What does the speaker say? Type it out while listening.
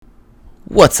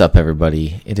What's up,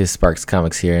 everybody? It is Sparks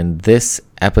Comics here. In this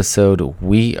episode,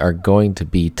 we are going to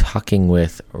be talking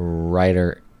with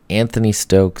writer Anthony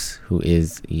Stokes, who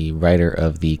is the writer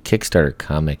of the Kickstarter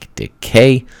comic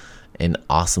Decay, an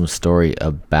awesome story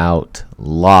about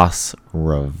loss,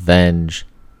 revenge,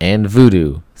 and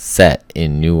voodoo set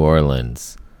in New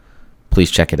Orleans. Please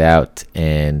check it out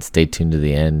and stay tuned to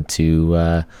the end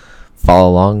to follow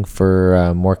along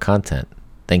for more content.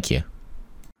 Thank you.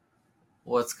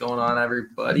 What's going on,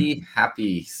 everybody?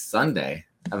 Happy Sunday.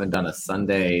 Haven't done a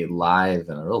Sunday live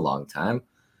in a real long time.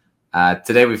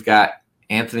 Today we've got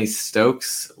Anthony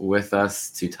Stokes with us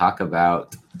to talk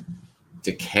about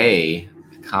Decay,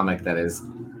 a comic that is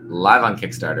live on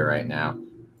Kickstarter right now.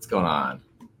 What's going on?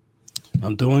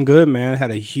 I'm doing good, man. I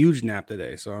had a huge nap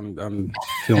today, so I'm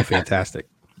feeling fantastic.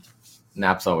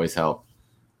 Naps always help.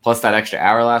 Plus that extra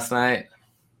hour last night.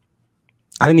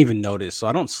 I didn't even notice, so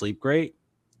I don't sleep great.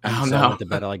 Oh, so no. I went to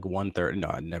bed at like 1:30. No,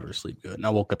 I never sleep good. And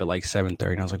I woke up at like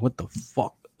 7:30, and I was like, "What the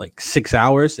fuck?" Like 6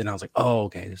 hours, and I was like, "Oh,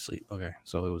 okay, to sleep." Okay,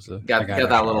 so it was got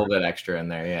that little bit extra in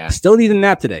there, yeah. Still need a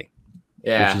nap today,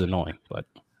 yeah, which is annoying. But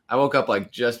I woke up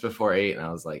like just before 8, and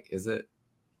I was like, "Is it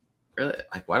really?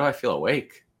 Like, why do I feel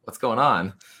awake? What's going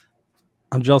on?"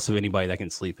 I'm jealous of anybody that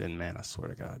can sleep in, man. I swear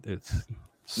to God, it's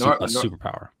a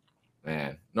superpower.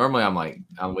 Man, normally I'm like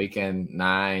on weekend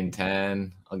 9,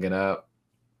 10, I'll get up,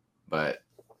 but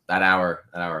that hour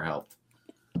helped.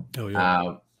 Oh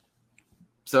yeah.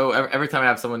 So every time I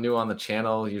have someone new on the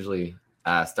channel, usually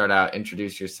start out,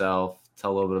 introduce yourself,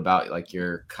 tell a little bit about like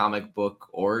your comic book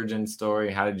origin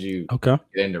story. How did you get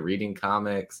into reading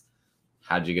comics?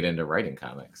 How did you get into writing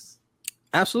comics?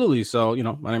 Absolutely. So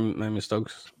my name is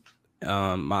Stokes.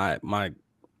 My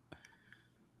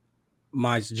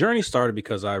journey started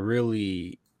because I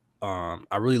really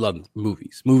loved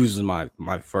movies. Movies was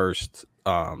my first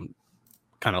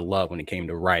kind of love when it came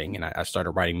to writing, and I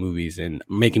started writing movies, and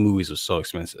making movies was so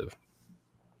expensive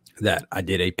that I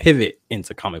did a pivot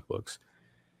into comic books.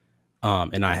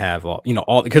 And I have all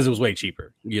because it was way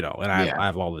cheaper, and I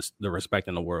have all the respect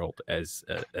in the world as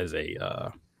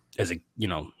a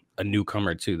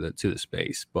newcomer to the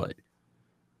space, but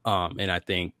and I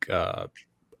think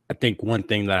one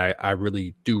thing that I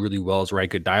really do really well is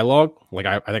write good dialogue. Like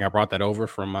I think I brought that over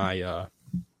from my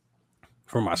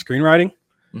screenwriting.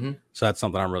 Mm-hmm. So that's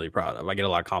something I'm really proud of. I get a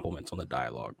lot of compliments on the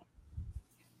dialogue.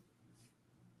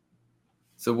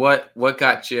 So what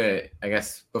got you, I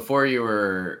guess, before you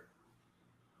were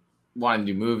wanting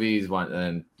to do movies,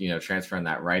 and transferring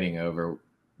that writing over?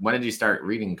 When did you start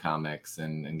reading comics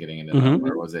and getting into them?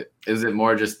 Or is it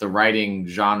more just the writing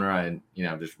genre and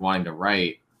just wanting to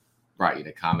write brought you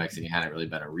to comics, and you hadn't really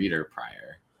been a reader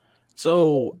prior?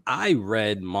 So I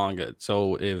read manga.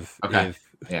 So if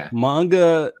yeah,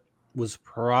 manga was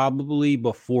probably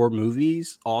before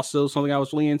movies, also something I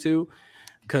was really into,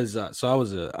 because I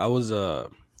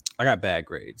got bad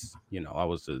grades. I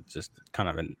was just kind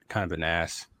of an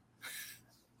ass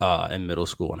in middle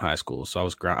school and high school. So I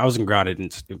was grounded in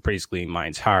basically my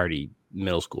entirety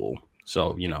middle school.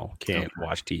 So can't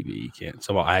watch TV, can't.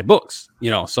 So I had books.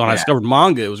 So when I discovered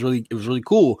manga, it was really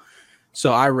cool.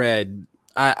 So I read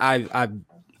I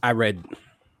read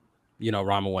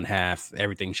Ranma 1/2,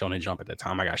 everything Shonen Jump at the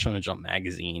time. I got Shonen Jump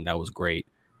magazine. That was great.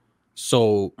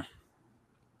 So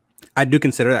I do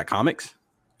consider that comics.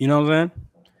 You know what I'm saying?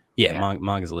 Yeah.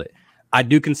 Manga's lit. I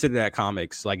do consider that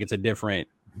comics. Like it's a different,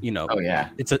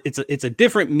 it's a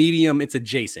different medium. It's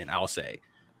adjacent, I'll say.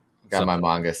 Got my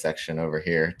manga section over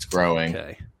here. It's growing.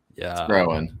 Okay. Yeah. It's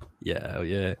growing.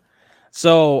 Yeah.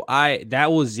 So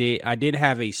that was it. I did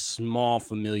have a small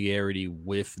familiarity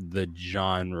with the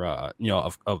genre,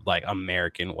 of like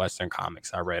American Western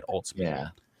comics. I read Ultimate. Yeah.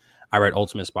 I read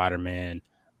Ultimate Spider-Man.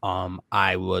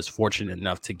 I was fortunate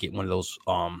enough to get one of those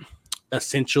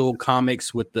essential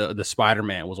comics with the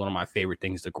Spider-Man. Was one of my favorite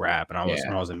things to grab, and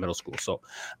when I was in middle school. So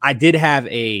I did have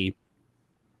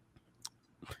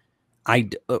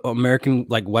American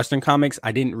like Western comics.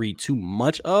 I didn't read too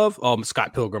much of.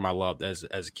 Scott Pilgrim I loved as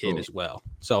a kid as well.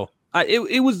 So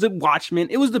it was the Watchmen.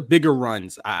 It was the bigger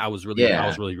runs. I was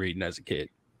really reading as a kid.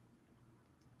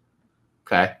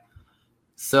 Okay,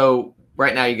 so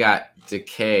right now you got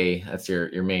Decay. That's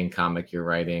your main comic you're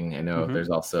writing. I know there's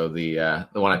also the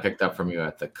one I picked up from you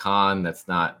at the con that's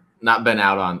not been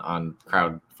out on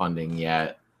crowdfunding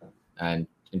yet. And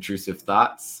Intrusive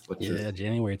Thoughts, which is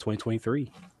January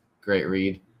 2023. Great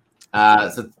read.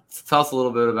 So tell us a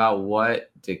little bit about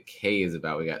what Decay is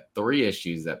about. We got 3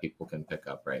 issues that people can pick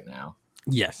up right now.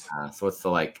 Yes. So what's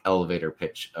the elevator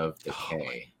pitch of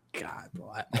Decay? Oh God,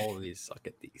 bro, I always suck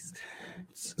at these.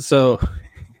 So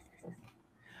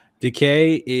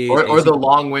Decay is or the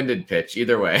long-winded pitch.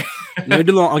 Either way. let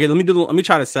me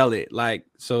try to sell it. Like,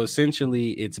 so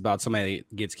essentially it's about somebody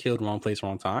that gets killed wrong place,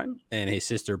 wrong time, and his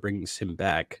sister brings him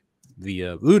back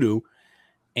via voodoo,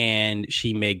 and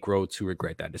she may grow to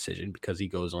regret that decision because he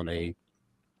goes on a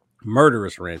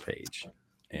murderous rampage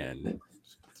and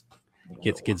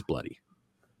gets bloody.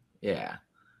 Yeah.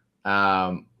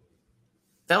 That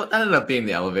ended up being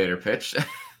the elevator pitch.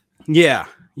 Yeah.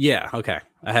 Okay,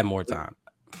 I had more time.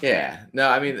 Yeah, no,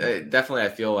 I mean, definitely. I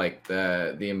feel like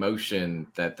the emotion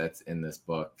that's in this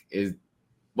book is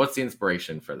what's the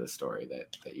inspiration for this story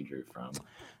that you drew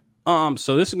from.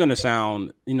 So this is gonna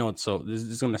sound, this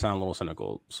is gonna sound a little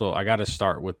cynical. So I got to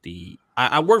start with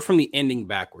I work from the ending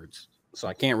backwards, so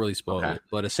I can't really spoil it.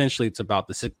 But essentially, it's about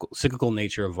the cyclical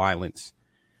nature of violence,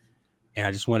 and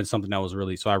I just wanted something that was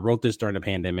really. So I wrote this during the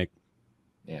pandemic.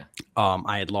 Yeah.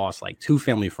 I had lost like 2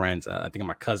 family friends. I think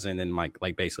my cousin and like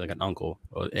basically like an uncle.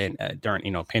 And during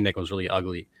pandemic was really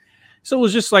ugly. So it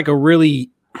was just like I think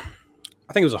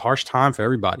it was a harsh time for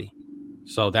everybody.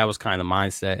 So that was kind of the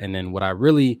mindset. And then I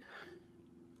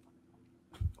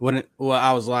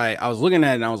was looking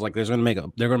at it and I was like, they're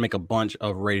gonna make a bunch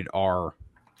of rated R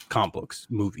comic books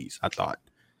movies. I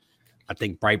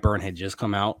think Brightburn had just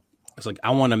come out. It's like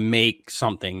I want to make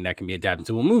something that can be adapted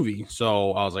to a movie.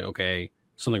 So I was like, okay.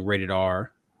 Something rated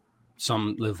R,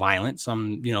 some violence,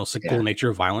 some cyclical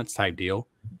nature of violence type deal.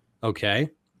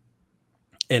 Okay.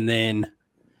 And then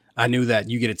I knew that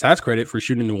you get a tax credit for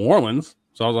shooting in New Orleans.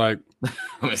 So I was like,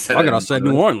 I'll set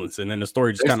New Orleans. And then the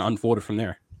story just kind of unfolded from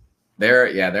there. So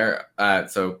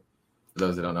for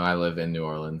those that don't know, I live in New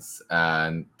Orleans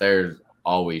and they're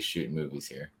always shooting movies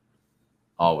here.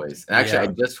 Always. And actually, I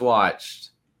just watched,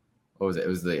 what was it? It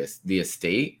was the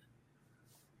Estate.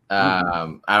 I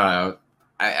don't know.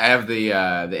 I have the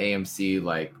AMC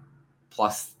like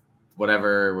plus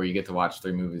whatever where you get to watch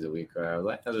 3 movies a week. Or I was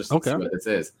like, I'll just see what this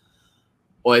is.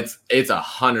 Well, it's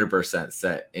 100%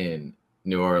 set in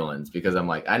New Orleans because I'm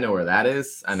like, I know where that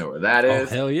is. Oh,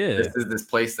 hell yeah! This is this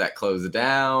place that closed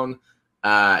down,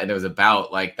 and it was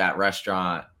about like that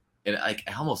restaurant. And like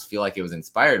I almost feel like it was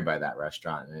inspired by that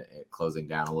restaurant and it closing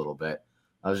down a little bit.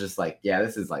 I was just like, yeah,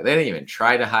 this is like they didn't even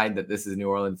try to hide that this is New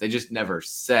Orleans. They just never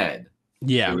said.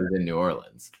 Yeah, it was in New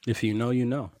Orleans. If you know, you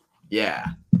know. Yeah,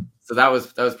 so that was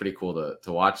pretty cool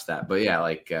to watch that. But yeah,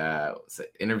 like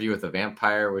Interview with a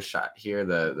Vampire was shot here.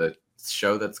 The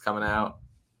show that's coming out.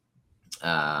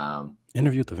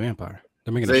 Interview with the Vampire.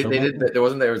 They're making a show. They did. There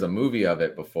was a movie of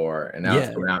it before, and now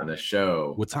it's coming out in a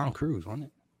show with Tom Cruise, wasn't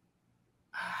it?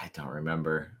 I don't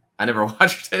remember. I never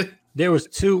watched it. There was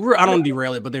 2. I don't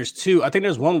derail it, but there's 2. I think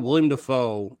there's one with William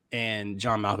Dafoe and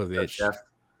John Malkovich. Chef.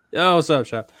 Oh, what's up,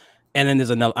 Chef? And then there's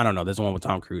another. I don't know. There's one with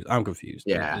Tom Cruise. I'm confused.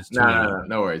 Yeah,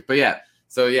 no worries. But yeah,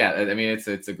 so yeah, I mean, it's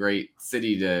a great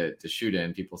city to shoot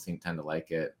in. People tend to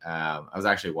like it. I was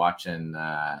actually watching.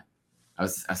 I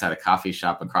was at a coffee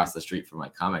shop across the street from my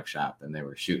comic shop, and they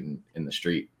were shooting in the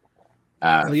street.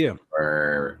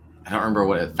 Or I don't remember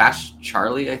what Fast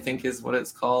Charlie, I think, is what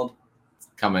it's called. It's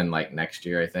coming like next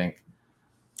year, I think.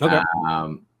 Okay.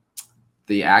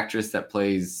 The actress that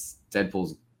plays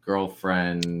Deadpool's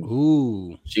girlfriend.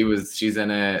 Ooh, she's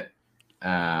in it.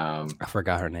 I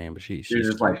forgot her name, but she's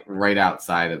just like right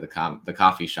outside of the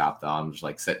coffee shop. Though I'm just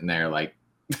like sitting there like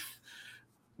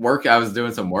work. I was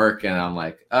doing some work and I'm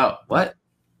like, oh, what?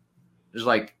 Just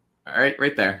like, all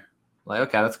right there. Like,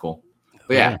 okay, that's cool.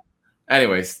 But yeah.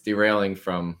 Anyways, derailing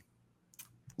from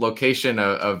location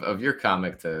of your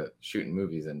comic to shooting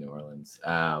movies in New Orleans.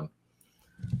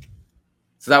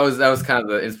 So that was kind of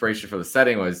the inspiration for the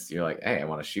setting. Was you're like, hey, I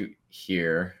want to shoot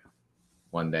here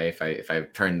one day if I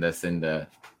turn this into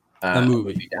a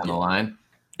movie down the line.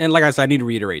 And like I said, I need to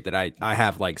reiterate that I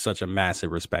have like such a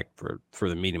massive respect for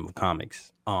the medium of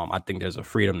comics. I think there's a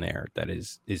freedom there that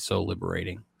is so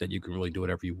liberating that you can really do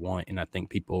whatever you want. And I think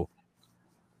people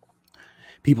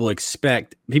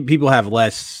have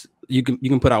less. You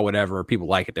can put out whatever people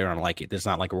like it. They don't like it. There's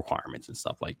not like requirements and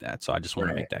stuff like that. So I just want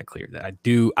to make that clear that I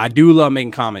do love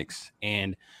making comics.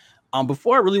 And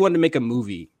before I really wanted to make a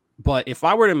movie, but if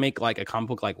I were to make like a comic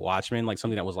book like Watchmen, like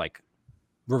something that was like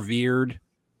revered,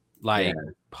 like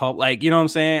you know what I'm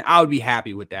saying, I would be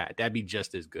happy with that. That'd be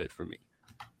just as good for me.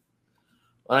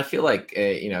 Well, I feel like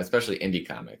especially indie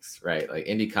comics, right? Like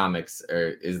indie comics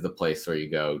is the place where you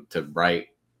go to write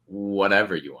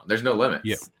whatever you want. There's no limits.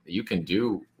 Yeah. You can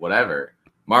do whatever.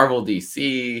 Marvel,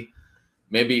 DC,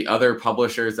 maybe other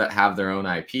publishers that have their own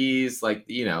IPs. Like,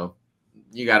 you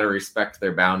got to respect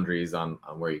their boundaries on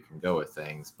where you can go with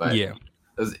things. But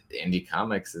those indie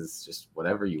comics is just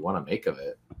whatever you want to make of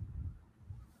it.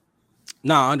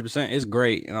 No, 100%. It's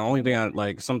great. And the only thing I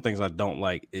like, some things I don't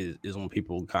like is when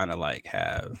people kind of like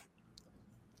have.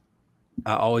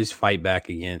 I always fight back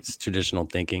against traditional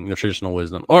thinking, the traditional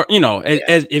wisdom, or Yeah.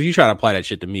 as if you try to apply that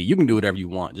shit to me, you can do whatever you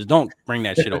want. Just don't bring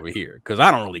that shit over here because I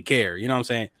don't really care. You know what I'm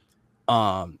saying?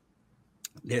 Um,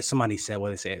 there's somebody said what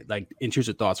they said, like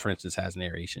intrusive thoughts, for instance, has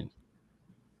narration.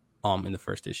 In the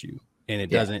first issue, and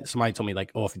it Yeah. doesn't. Somebody told me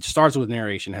like, oh, if it starts with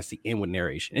narration, it has to end with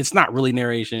narration. It's not really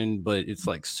narration, but it's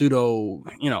like pseudo.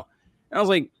 And I was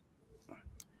like,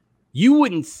 you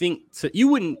wouldn't think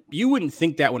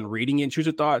that when reading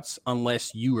intrusive thoughts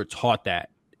unless you were taught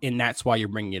that, and that's why you're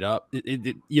bringing it up.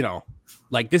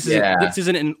 Like this isn't Yeah. this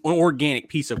isn't an organic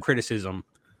piece of criticism.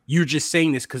 You're just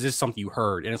saying this because it's something you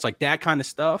heard, and it's like that kind of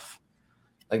stuff.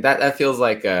 Like that feels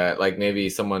like maybe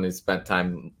someone who spent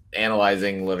time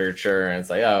analyzing literature and it's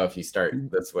like, oh, if you start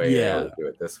this way, Yeah, it'll do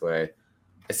it this way.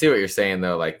 I see what you're saying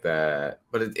though, like but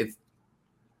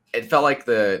it felt like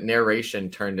the narration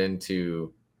turned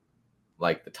into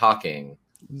like the talking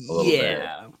a little bit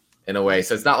yeah, in a way.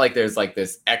 So it's not like there's like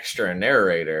this extra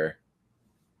narrator.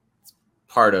 It's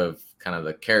part of kind of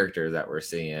the character that we're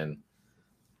seeing.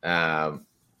 So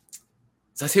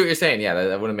I see what you're saying. Yeah,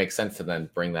 that wouldn't make sense to then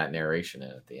bring that narration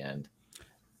in at the end.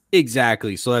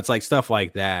 exactly. So that's like stuff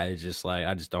like that. It's just like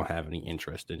I just don't have any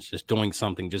interest in just doing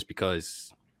something just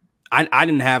because I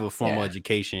didn't have a formal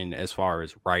education as far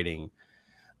as writing.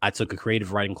 I took a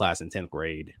creative writing class in 10th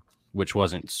grade, which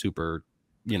wasn't super,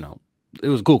 it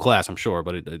was a cool class, I'm sure,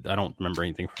 but I don't remember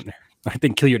anything from there. I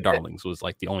think Kill Your Darlings was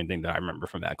like the only thing that I remember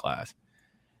from that class.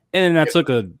 And then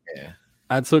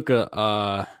I took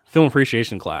a film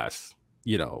appreciation class,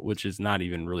 which is not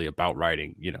even really about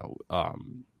writing,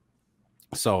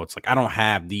 so it's like I don't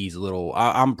have these little.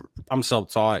 I'm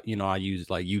self-taught. I use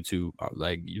like YouTube,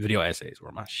 like video essays,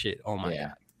 or my shit. Oh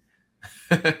my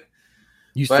god,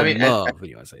 used to love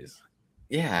video essays.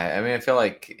 Yeah, I mean, I feel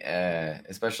like,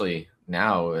 especially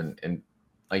now, and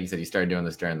like you said, you started doing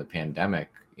this during the pandemic.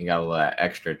 You got a lot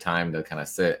extra time to kind of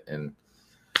sit and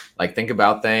like think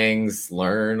about things,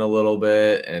 learn a little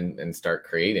bit, and start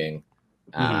creating.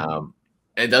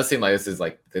 It does seem like this is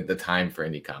like the time for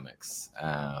indie comics.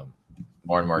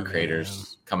 More and more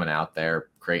creators coming out there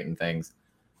creating things.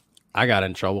 I got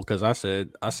in trouble because I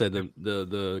said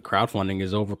the crowdfunding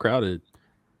is overcrowded.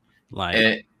 Like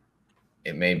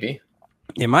it may be,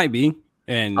 it might be,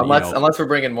 and unless we're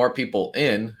bringing more people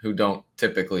in who don't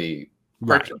typically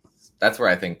purchase. Right. That's where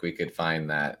I think we could find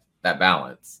that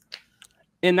balance.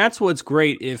 And that's what's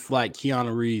great if like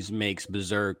Keanu Reeves makes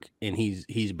Berserk and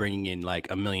he's bringing in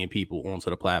like 1 million people onto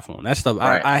the platform. That stuff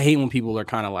right. I hate when people are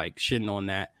kind of like shitting on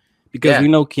that because we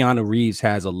know Keanu Reeves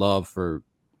has a love for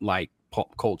like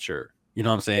pop culture. You know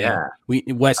what I'm saying?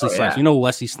 Yeah. Wesley Snipes. You know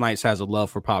Wesley Snipes has a love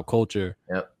for pop culture.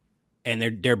 Yep. And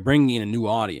they're bringing in a new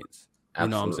audience. Absolutely. You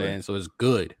know what I'm saying? So it's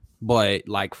good. But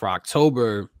like for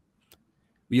October,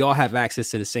 we all have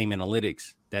access to the same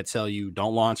analytics that tell you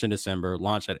don't launch in December,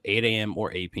 launch at 8 a.m.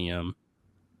 or 8 p.m.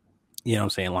 You know what I'm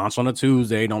saying? Launch on a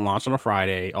Tuesday, don't launch on a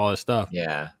Friday, all this stuff.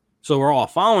 Yeah. So we're all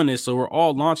following this. So we're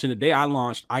all launching. The day I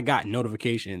launched, I got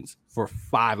notifications for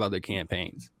 5 other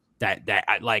campaigns that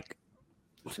I like.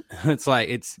 It's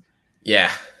like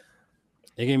yeah.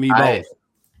 It can be both.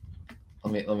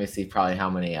 Let me see probably how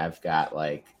many I've got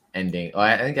like ending.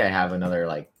 I think I have another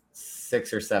like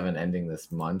 6 or 7 ending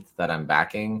this month that I'm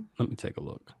backing. Let me take a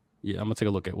look. Yeah, I'm gonna take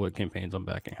a look at what campaigns I'm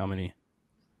backing. How many?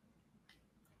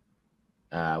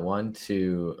 1,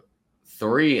 2,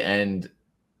 3 end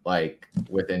like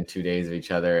within 2 days of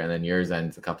each other, and then yours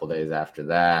ends a couple days after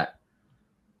that,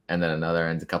 and then another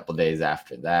ends a couple days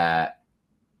after that.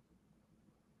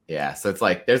 Yeah, so it's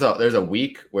like there's a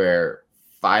week where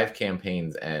 5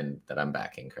 campaigns end that I'm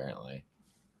backing currently.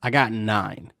 I got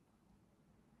 9.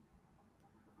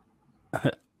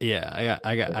 Yeah,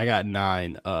 I got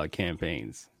 9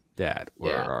 campaigns that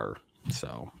are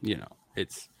so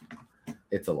it's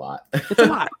a lot.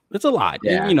 It's a lot.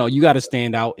 Yeah. And, you got to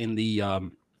stand out in the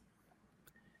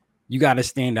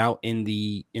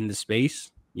in the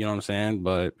space. You know what I'm saying?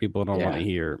 But people don't want to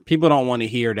hear. People don't want to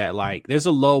hear that. Like, there's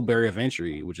a low barrier of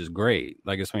entry, which is great.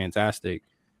 Like, it's fantastic.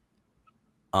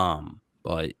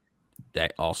 But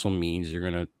that also means you're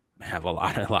gonna have a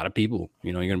lot of people.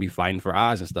 You're gonna be fighting for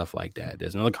eyes and stuff like that.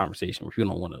 There's another conversation where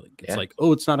people don't want to. It's like,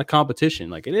 oh, it's not a competition.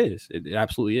 Like it is. It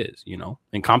absolutely is.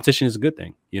 And competition is a good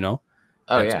thing.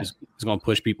 It's gonna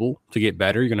push people to get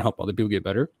better. You're gonna help other people get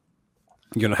better.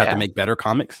 You're gonna have to make better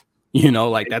comics.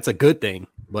 Like that's a good thing.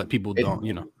 But people don't.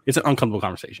 It's an uncomfortable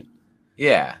conversation.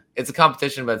 Yeah, it's a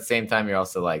competition, but at the same time, you're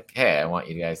also like, hey, I want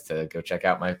you guys to go check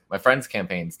out my friends'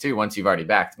 campaigns too. Once you've already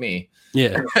backed me,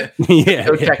 yeah,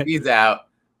 check these out.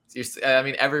 I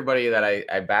mean, everybody that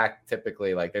I back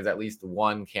typically, like, there's at least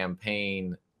one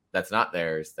campaign that's not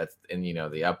theirs. That's in, the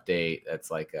update.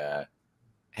 That's like,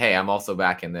 hey, I'm also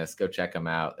back in this. Go check them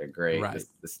out. They're great. Right.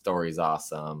 The story's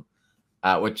awesome.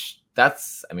 Which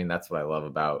that's what I love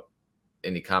about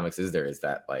indie comics is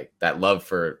that like that love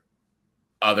for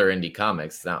other indie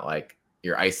comics. It's not like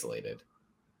you're isolated.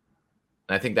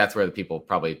 And I think that's where the people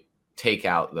probably take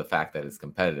out the fact that it's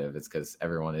competitive. It's because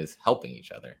everyone is helping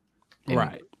each other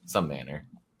in some manner.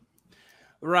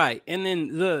 Right. And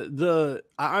then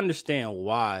I understand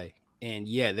why. And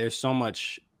yeah, there's so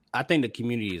much. I think the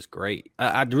community is great.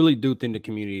 I really do think the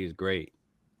community is great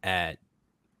at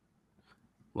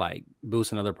like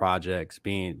boosting other projects,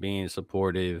 being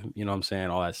supportive, you know what I'm saying?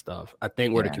 All that stuff. I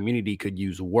think where the community could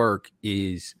use work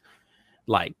is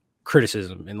like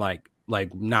criticism and like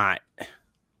not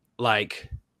like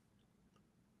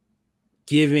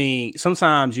giving.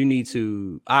 Sometimes you need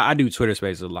to, I do Twitter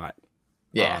Spaces a lot.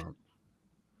 Yeah.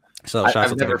 So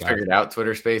I've never figured out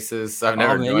Twitter Spaces. I've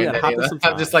never joined any of them.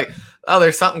 I'm just like, oh,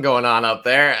 there's something going on up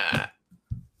there.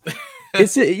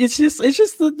 it's just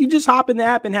you just hop in the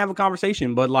app and have a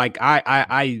conversation. But like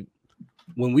I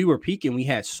when we were peaking, we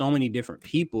had so many different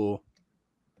people.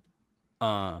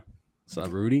 So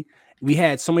Rudy, we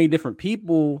had so many different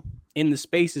people in the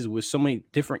spaces with so many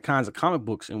different kinds of comic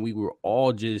books, and we were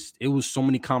all just, it was so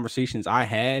many conversations I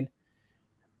had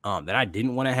that I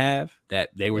didn't want to have, that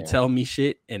they were telling me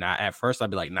shit, and at first I'd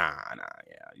be like, nah,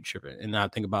 yeah, you tripping. And then I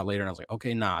think about it later, and I was like,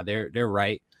 okay, nah, they're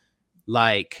right.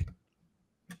 Like,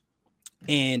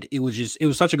 and it was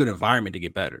such a good environment to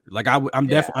get better. Like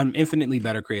I'm infinitely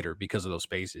better creator because of those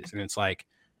spaces. And it's like,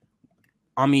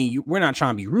 I mean, we're not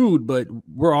trying to be rude, but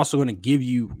we're also going to give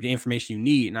you the information you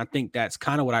need. And I think that's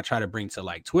kind of what I try to bring to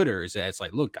like Twitter, is that it's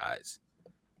like, look, guys,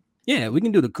 yeah, we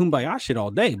can do the kumbaya shit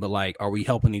all day, but like, are we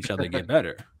helping each other get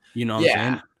better? You know what I'm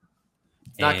saying?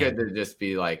 It's not good to just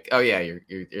be like, oh yeah,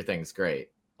 your thing's great.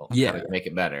 Well, how do you make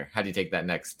it better? How do you take that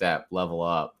next step, level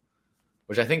up?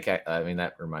 Which I think, I mean,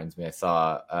 that reminds me, I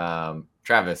saw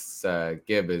Travis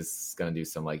Gibb is going to do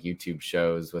some like YouTube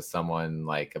shows with someone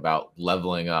like about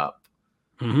leveling up.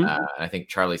 Mm-hmm. I think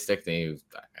Charlie Stickney,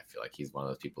 I feel like he's one of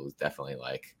those people who's definitely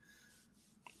like,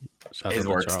 his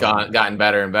work's gotten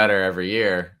better and better every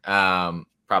year.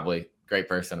 Probably great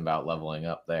person about leveling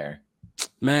up there.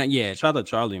 Man, yeah, shout out to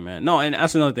Charlie, man. No, and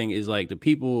that's another thing is like the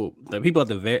people at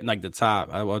the like the top.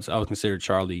 I would consider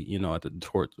Charlie, you know, at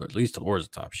least towards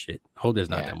the top. Shit, hope there's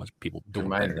not that much people doing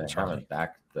better than Charlie.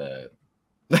 Back the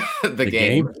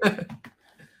game.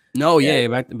 No,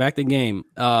 back the game.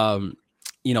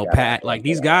 You know, Pat, like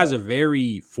these guys are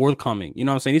very forthcoming. You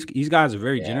know what I'm saying? These guys are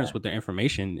very generous with their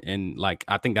information, and like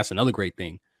I think that's another great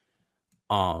thing.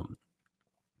 And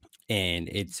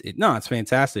it's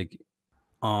fantastic.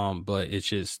 But it's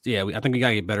just, I think we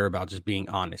gotta get better about just being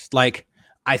honest. Like,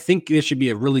 I think there should be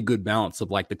a really good balance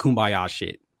of like the kumbaya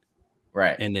shit,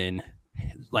 right? And then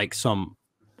like some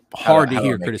hard to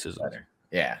hear criticism.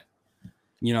 Yeah,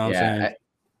 you know what I'm saying?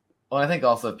 I think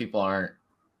also if people aren't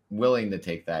willing to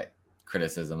take that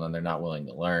criticism, then they're not willing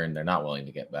to learn. They're not willing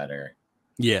to get better.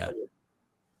 Yeah,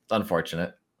 it's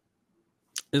unfortunate.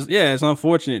 It's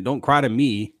unfortunate. Don't cry to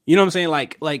me. You know what I'm saying?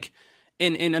 Like.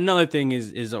 And another thing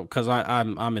is because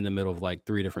I'm in the middle of like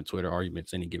 3 different Twitter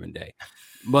arguments any given day,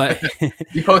 but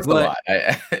you post a lot.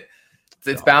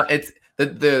 It's bound. It's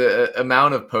the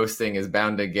amount of posting is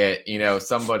bound to get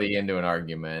somebody into an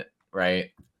argument, right?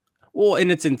 Well,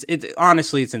 and it's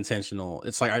honestly it's intentional.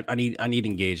 It's like I need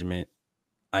engagement.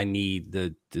 I need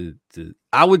the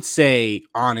I would say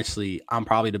honestly I'm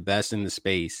probably the best in the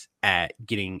space at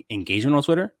getting engagement on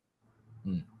Twitter,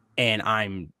 and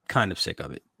I'm kind of sick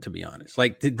of it, to be honest.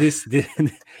 Like this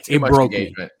it broke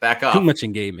me. Back off. Too much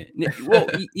engagement. Well,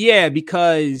 yeah,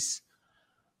 because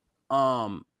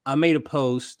I made a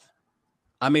post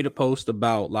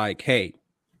about like, hey,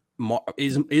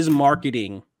 is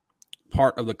marketing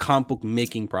part of the comic book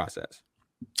making process?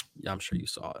 Yeah, I'm sure you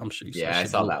saw it. Yeah, I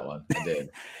saw that one. I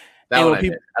did. That one I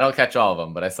did. I don't catch all of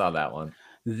them, but I saw that one.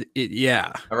 I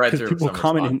read through people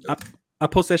commenting. I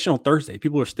posted that shit on Thursday.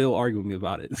 People are still arguing with me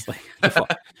about it. It's like,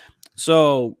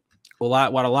 so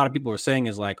what a lot of people are saying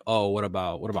is like, oh, what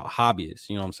about hobbyists?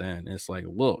 You know what I'm saying? And it's like,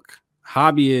 look,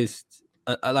 hobbyists,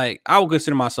 like I would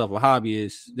consider myself a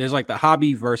hobbyist. There's like the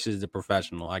hobby versus the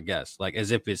professional, I guess, like as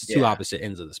if it's two opposite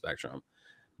ends of the spectrum.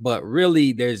 But really,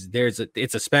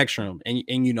 it's a spectrum, and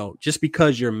you know, just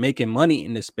because you're making money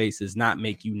in this space does not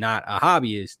make you not a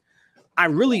hobbyist. I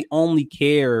really only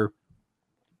care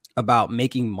about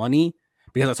making money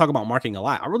because I talk about marketing a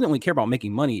lot. I really only care about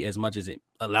making money as much as it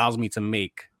allows me to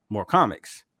make more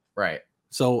comics. Right.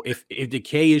 So if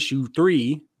Decay issue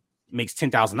 3 makes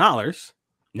 $10,000.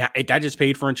 Now that just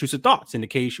paid for Intrusive Thoughts in the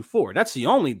K issue 4. That's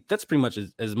pretty much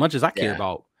as much as I care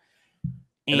about.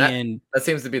 And that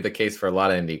seems to be the case for a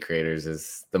lot of indie creators,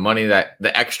 is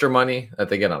the extra money that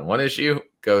they get on one issue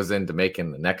goes into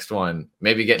making the next one,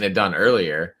 maybe getting it done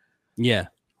earlier. Yeah.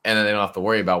 And then they don't have to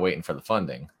worry about waiting for the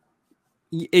funding.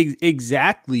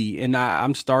 Exactly. And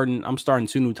I'm starting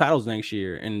 2 new titles next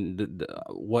year. And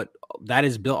what that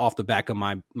is built off the back of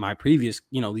my previous,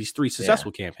 these 3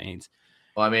 successful campaigns.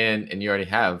 Well, I mean, and you already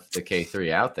have the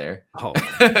K3 out there. Oh,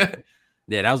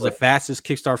 yeah, that was the fastest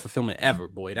Kickstarter fulfillment ever,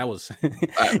 boy. That was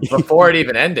before it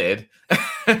even ended.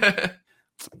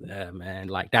 Yeah, man.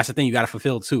 Like, that's the thing you got to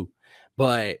fulfill too.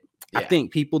 But I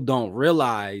think people don't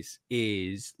realize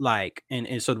is like,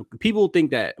 and so people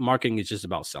think that marketing is just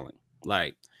about selling.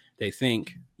 Like, they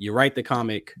think you write the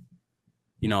comic,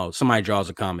 somebody draws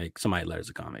a comic, somebody letters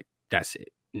a comic. That's it.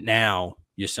 Now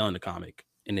you're selling the comic,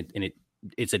 and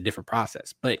it's a different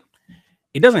process. But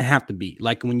it doesn't have to be.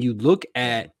 Like, when you look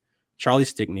at Charlie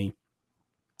Stickney,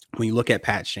 when you look at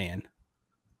Pat Shan,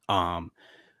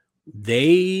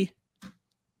 they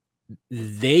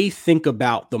think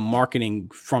about the marketing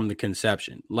from the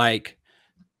conception. Like,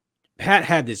 Pat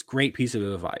had this great piece of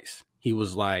advice. He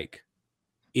was like,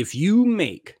 if you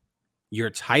make your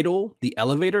title the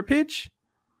elevator pitch,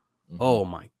 oh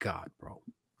my God, bro.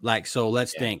 Like, so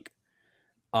let's think.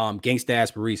 Gangsta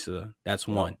Ass Barista, that's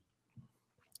one.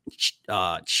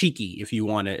 Cheeky, if you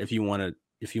want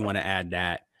to add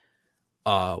that.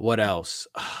 What else?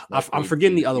 I'm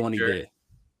forgetting the other one he did.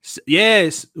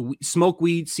 Yes, Smoke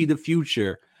Weed, See the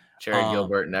Future. Cherry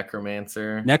Gilbert,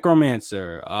 Necromancer,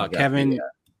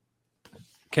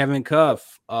 Kevin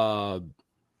Cuff,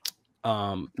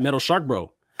 Metal Shark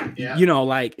Bro. Yeah.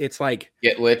 Like, it's like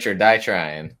Get Lit or Die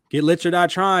Trying. Get Lit or Die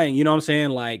Trying. You know what I'm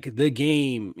saying? Like, the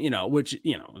game, which,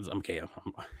 is okay. A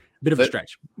bit of a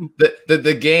stretch.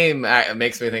 The game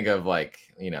makes me think of like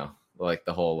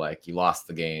the whole, like, you lost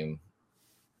the game.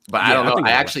 But I don't know.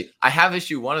 I have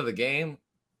issue 1 of the game.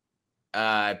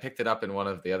 I picked it up in one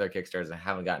of the other Kickstarters. I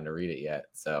haven't gotten to read it yet.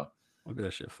 So look at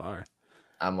that shit fire.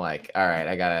 I'm like, all right,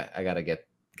 I gotta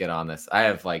get on this. I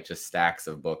have like just stacks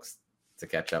of books to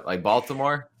catch up. Like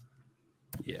Baltimore.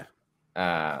 Yeah.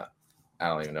 I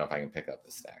don't even know if I can pick up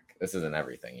the stack. This isn't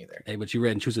everything either. Hey, but you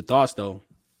read Intrusive Thoughts though.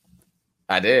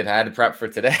 I did. I had to prep for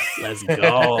today. Let's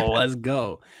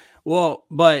go. Well,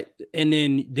 and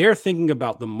then they're thinking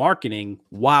about the marketing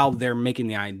while they're making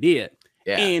the idea.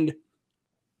 Yeah. And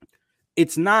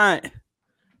it's not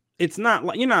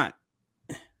like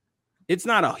it's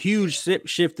not a huge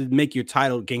shift to make your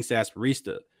title Gangsta Ass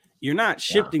Barista. You're not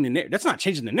shifting the narrative. That's not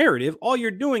changing the narrative. All you're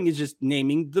doing is just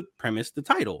naming the premise, the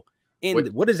title.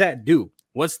 And what does that do?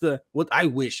 I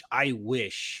wish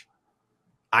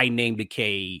I named the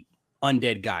K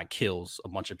Undead Guy Kills a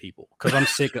bunch of people, because I'm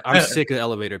sick of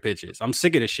elevator pitches. I'm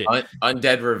sick of this shit.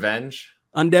 Undead Revenge.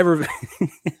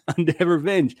 Undead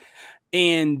Revenge.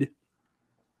 And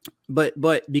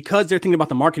but because they're thinking about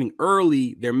the marketing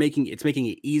early, making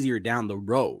it easier down the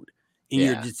road.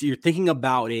 And you're thinking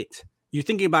about it. You're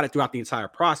thinking about it throughout the entire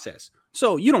process.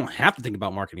 So you don't have to think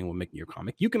about marketing when making your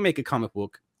comic. You can make a comic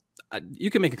book.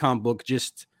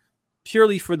 Just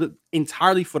purely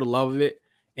entirely for the love of it,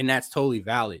 and that's totally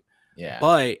valid. Yeah.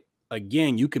 But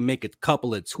again, you can make a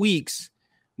couple of tweaks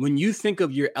when you think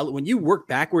of when you work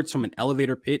backwards from an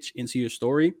elevator pitch into your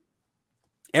story.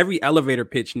 Every elevator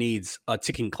pitch needs a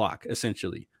ticking clock,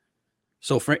 essentially.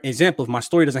 So, for example, if my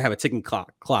story doesn't have a ticking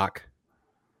clock,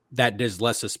 that there's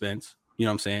less suspense. You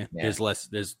know what I'm saying? Yeah.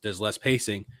 There's less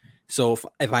pacing. So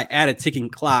if I add a ticking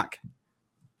clock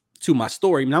to my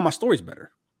story, now my story's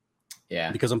better.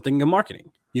 Yeah. Because I'm thinking of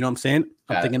marketing. You know what I'm saying?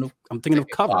 I'm thinking of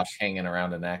covers. Clock hanging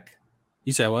around the neck.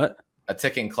 You said what? A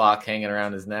ticking clock hanging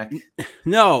around his neck.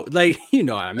 No, like, you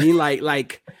know what I mean?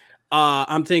 Like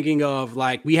I'm thinking of,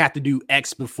 like, we have to do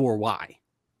X before Y.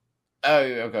 Oh,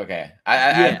 okay.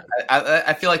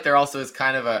 I feel like there also is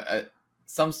kind of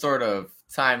some sort of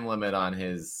time limit on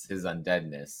his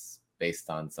undeadness based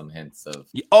on some hints of.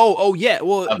 Oh yeah.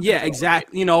 Well, yeah,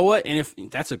 exactly. You know what? And if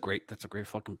that's a great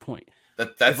fucking point.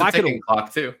 That's a ticking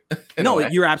clock too. No,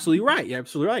 you're absolutely right. You're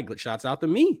absolutely right. Shouts out to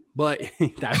me, but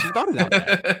I should thought about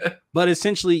that. But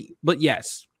essentially,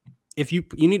 yes, if you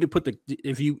need to put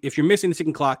if you're missing the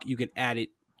ticking clock, you can add it.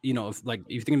 You know, if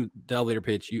you're thinking of the elevator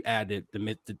pitch, you add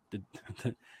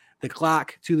the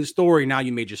clock to the story. Now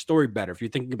you made your story better. If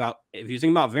you're thinking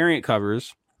about variant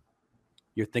covers,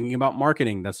 you're thinking about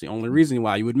marketing. That's the only reason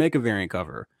why you would make a variant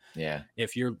cover. Yeah.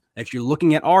 If you're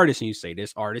looking at artists and you say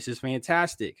this artist is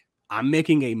fantastic, I'm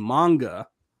making a manga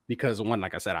because, one,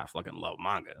 like I said, I fucking love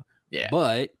manga. Yeah.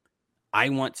 But I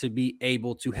want to be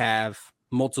able to have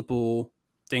multiple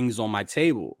things on my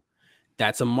table.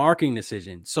 That's a marketing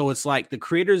decision. So it's like the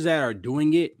creators that are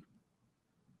doing it,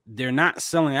 they're not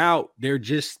selling out. They're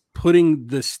just putting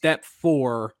the step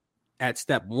 4 at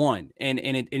step 1, and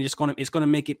it's gonna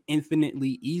make it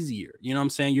infinitely easier. You know what I'm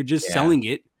saying? You're just selling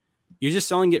it. You're just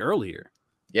selling it earlier.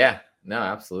 Yeah, no,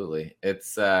 absolutely.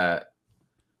 It's I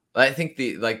think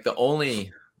the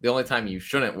only time you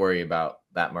shouldn't worry about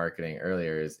that marketing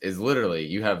earlier is literally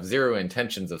you have zero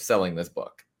intentions of selling this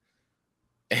book.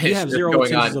 You have zero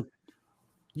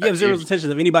intentions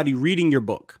of anybody reading your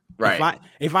book. Right.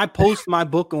 If I post my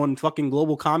book on fucking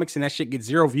Global Comics and that shit gets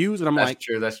 0 views, and I'm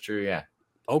that's true. Yeah.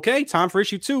 Okay, time for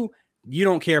issue 2. You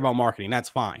don't care about marketing. That's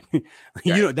fine.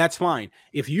 That's fine.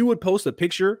 If you would post a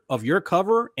picture of your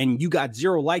cover and you got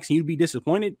 0 likes and you'd be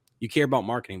disappointed, you care about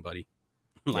marketing, buddy.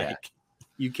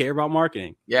 You care about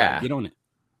marketing. Yeah. Get on it.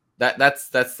 That's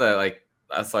the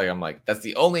that's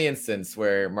the only instance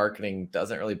where marketing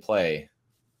doesn't really play.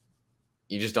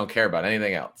 You just don't care about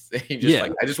anything else. You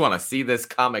just I just want to see this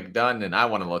comic done and I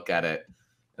want to look at it.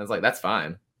 And it's like, that's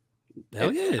fine.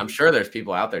 Hell yeah. I'm sure there's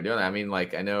people out there doing that. I mean,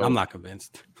 like, I know. I'm not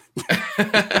convinced.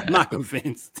 I'm not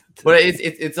convinced. But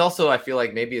it's also, I feel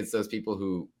like maybe it's those people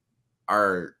who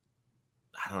are,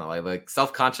 I don't know, like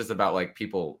self-conscious about like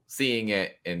people seeing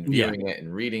it and viewing it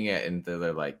and reading it. And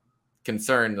they're like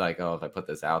concerned, like, oh, if I put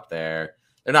this out there,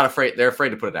 they're afraid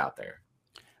to put it out there.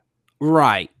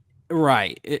 Right.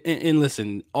 And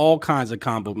listen, all kinds of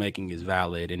comic book making is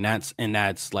valid, and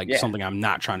that's like something I'm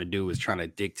not trying to do, is trying to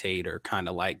dictate or kind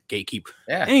of like gatekeep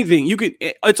anything.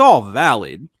 It's all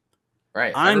valid.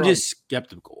 Right. I'm just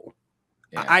skeptical.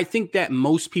 Yeah. I think that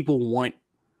most people want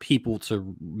people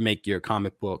to make your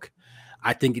comic book.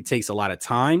 I think it takes a lot of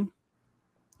time.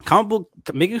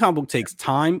 Making a comic book takes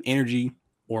time, energy,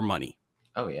 or money.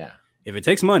 Oh yeah. If it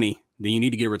takes money, then you need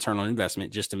to get a return on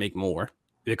investment just to make more.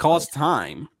 If it costs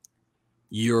time,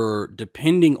 you're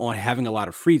depending on having a lot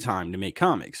of free time to make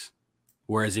comics.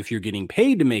 Whereas if you're getting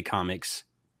paid to make comics,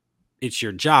 it's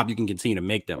your job. You can continue to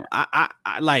make them. I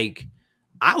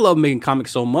love making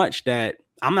comics so much that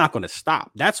I'm not going to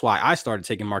stop. That's why I started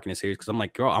taking marketing serious, because I'm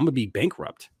like, girl, I'm going to be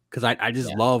bankrupt because I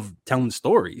just love telling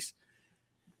stories.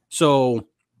 So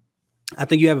I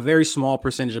think you have a very small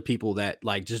percentage of people that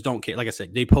like just don't care. Like I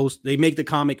said, they make the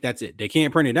comic. That's it. They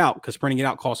can't print it out because printing it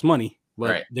out costs money.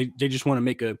 But they just want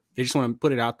to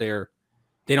put it out there.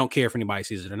 They don't care if anybody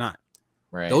sees it or not.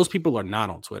 Right. Those people are not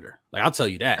on Twitter. Like, I'll tell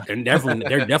you that. They're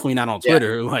definitely not on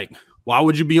Twitter. Like, why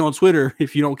would you be on Twitter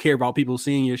if you don't care about people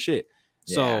seeing your shit?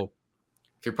 Yeah. So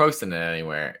if you're posting it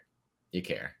anywhere, you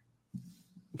care.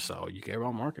 So you care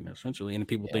about marketing, essentially. And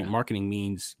people think marketing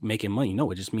means making money.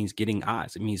 No, it just means getting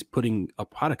eyes. It means putting a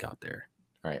product out there.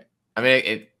 Right. I mean,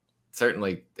 it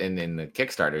certainly in the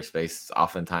Kickstarter space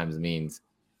oftentimes means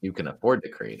you can afford to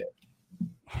create it.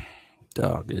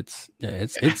 Dog, it's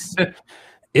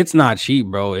it's not cheap,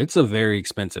 bro. It's a very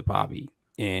expensive hobby.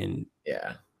 And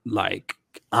like,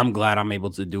 I'm glad I'm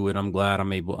able to do it. I'm glad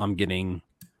I'm getting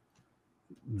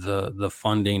the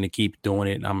funding to keep doing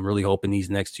it. And I'm really hoping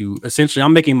these next 2, essentially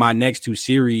I'm making my next 2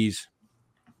 series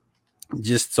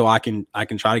just so I can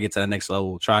try to get to the next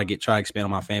level, try to expand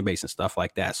on my fan base and stuff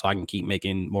like that, so I can keep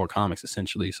making more comics,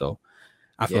 essentially. So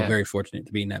I feel very fortunate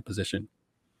to be in that position.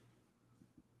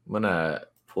 I'm gonna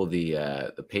pull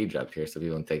the page up here so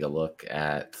people can take a look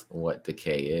at what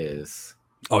Decay is.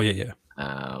 Oh yeah.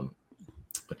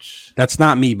 Which that's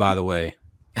not me, by the way,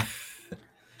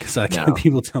 because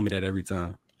people tell me that every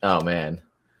time. Oh man.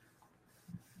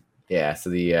 Yeah. So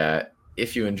the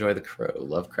If You Enjoy the Crow,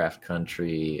 Lovecraft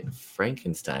Country,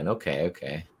 Frankenstein.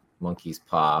 Okay. Monkey's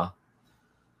Paw.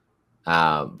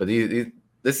 But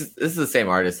this is the same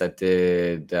artist that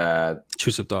did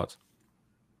Intrusive Thoughts.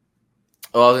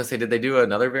 Oh, I was gonna say, did they do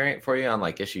another variant for you on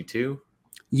like issue 2?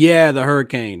 Yeah, the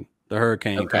hurricane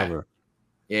cover.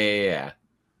 Yeah. I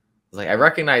was like, I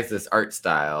recognize this art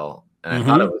style, and I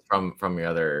thought it was from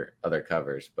your other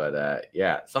covers, but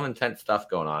some intense stuff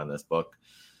going on in this book.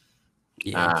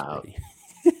 Yeah,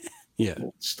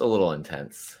 just a little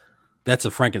intense. That's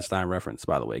a Frankenstein reference,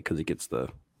 by the way, because he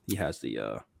has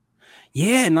the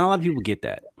not a lot of people get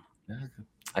that.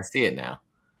 I see it now.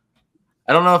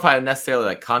 I don't know if I necessarily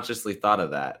like consciously thought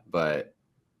of that, but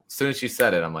as soon as you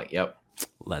said it, I'm like, yep.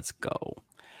 Let's go.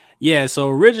 Yeah, so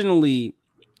originally,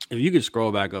 if you could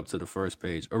scroll back up to the first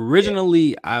page,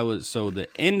 originally the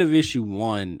end of issue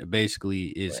 1 basically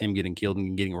is him getting killed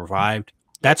and getting revived.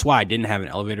 That's why I didn't have an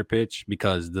elevator pitch,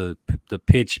 because the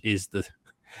pitch is the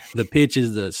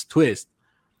twist.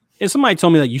 And somebody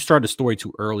told me that you started the story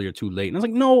too early or too late. And I was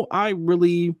like, no, I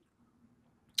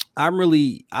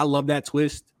love that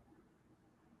twist.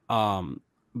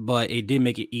 but it did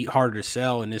make it harder to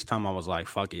sell. And this time I was like,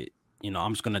 fuck it.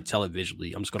 I'm just gonna tell it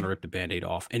visually. I'm just gonna rip the band-aid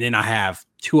off. And then I have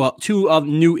two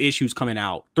new issues coming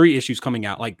out, 3 issues coming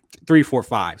out, like 3, 4,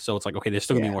 5. So it's like, okay, there's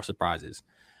still gonna be more surprises.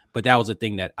 But that was the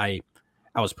thing that I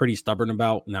was pretty stubborn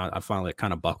about. Now I finally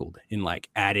kind of buckled and like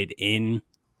added in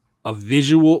a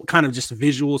visual, kind of just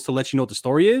visuals to let you know what the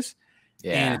story is.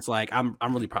 Yeah. And it's like I'm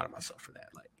really proud of myself for that.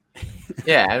 Like,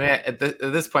 yeah, I mean, at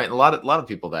this point, a lot of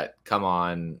people that come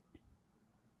on,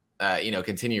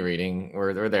 continue reading.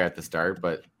 We're there at the start,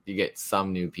 but you get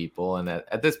some new people, and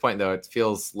at this point, though, it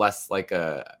feels less like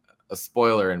a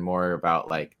spoiler and more about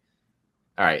like,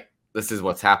 all right, this is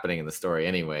what's happening in the story,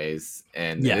 anyways,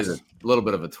 and it is a little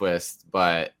bit of a twist,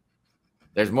 but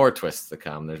there's more twists to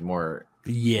come. There's more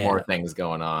things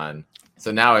going on.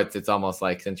 So now it's almost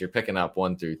like, since you're picking up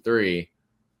 1 through 3,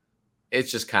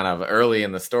 it's just kind of early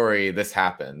in the story. This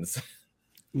happens.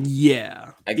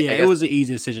 Yeah. I guess it was an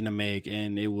easy decision to make,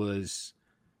 and it was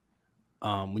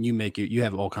when you make it, you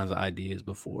have all kinds of ideas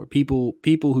before. People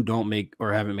who don't make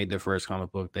or haven't made their first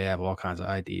comic book, they have all kinds of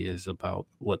ideas about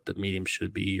what the medium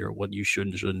should be or what you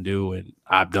shouldn't do. And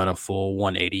I've done a full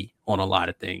 180 on a lot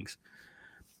of things.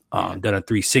 Done a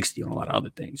 360 on a lot of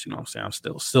other things. You know what I'm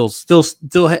saying? I'm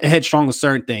still headstrong with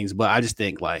certain things, but I just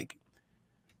think like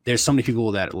there's so many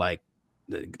people that like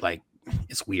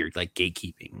it's weird, like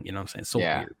gatekeeping. You know what I'm saying? So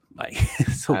weird, like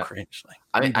so cringe. Like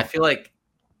I feel like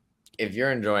if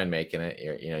you're enjoying making it,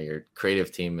 your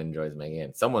creative team enjoys making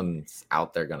it, someone's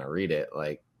out there gonna read it.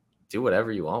 Like, do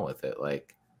whatever you want with it.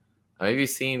 Like, have you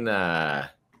seen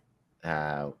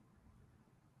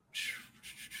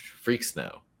Freak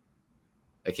Snow?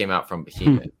 It came out from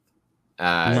Behemoth.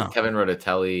 No. Kevin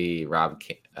Rodatelli, Rob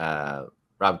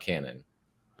Cannon.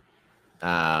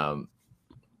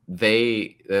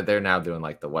 They're now doing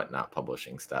like the Whatnot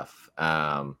publishing stuff.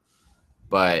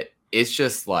 But it's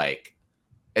just like,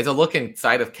 it's a look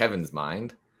inside of Kevin's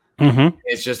mind. Mm-hmm.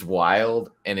 It's just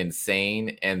wild and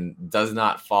insane and does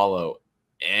not follow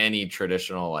any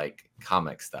traditional like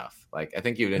comic stuff. Like, I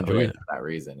think you'd enjoy it for that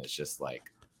reason. It's just like,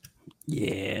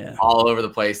 all over the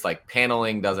place. Like,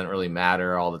 paneling doesn't really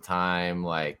matter all the time.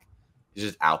 Like, it's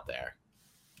just out there,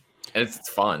 and it's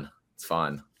fun. It's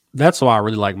fun. That's why I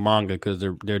really like manga, because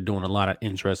they're doing a lot of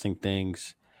interesting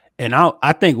things. And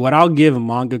I think what I'll give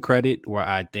manga credit, where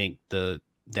I think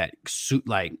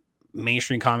like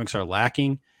mainstream comics are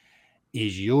lacking,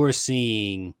 is you're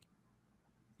seeing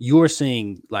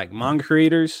like manga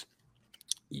creators,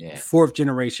 fourth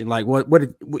generation. Like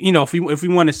if we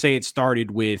want to say it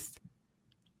started with,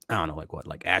 I don't know,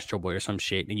 like Astro Boy or some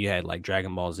shit, then you had like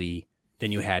Dragon Ball Z,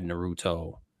 then you had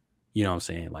Naruto, you know what I'm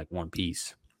saying, like One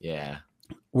Piece. Yeah.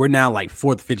 We're now like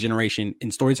 4th, 5th generation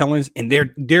in storytellers, and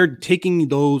they're taking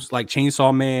those like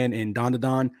Chainsaw Man and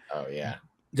Don. Oh yeah.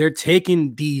 They're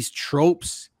taking these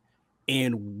tropes,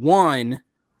 and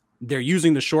they're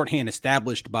using the shorthand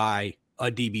established by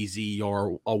a DBZ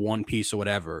or a One Piece or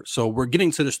whatever. So we're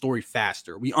getting to the story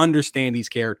faster. We understand these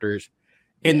characters,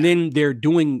 and then they're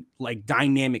doing like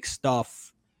dynamic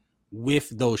stuff with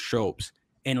those tropes.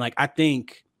 And like, I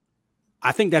think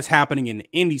that's happening in the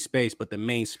indie space, but the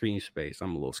mainstream space,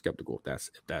 I'm a little skeptical if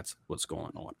that's what's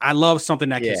going on. I love something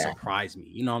that can surprise me.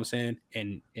 You know what I'm saying?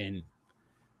 And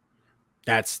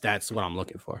that's what I'm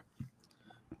looking for.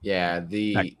 Yeah,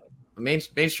 the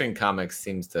mainstream comics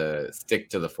seems to stick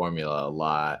to the formula a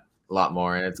lot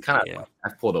more, and it's kind of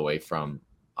I've pulled away from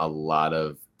a lot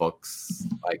of books.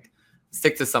 Like,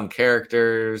 stick to some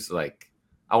characters. Like,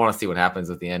 I want to see what happens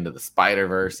at the end of the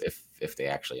Spider-Verse if they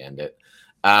actually end it.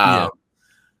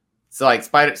 So like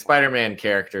Spider-Man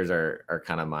characters are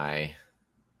kind of my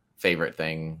favorite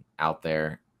thing out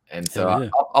there, and so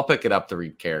I'll pick it up to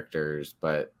read characters,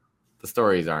 but the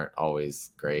stories aren't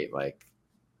always great. Like,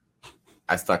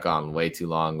 I stuck on way too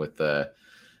long with the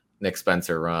Nick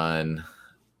Spencer run.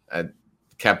 I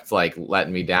kept like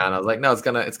letting me down. I was like, no,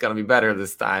 it's gonna be better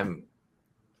this time.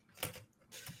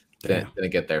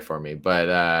 Didn't get there for me,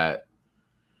 but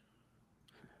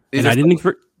and I didn't.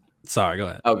 Sorry, go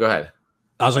ahead. Oh, go ahead.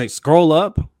 I was like, scroll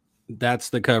up. That's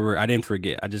the cover. I didn't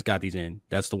forget. I just got these in.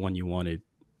 That's the one you wanted.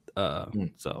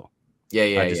 So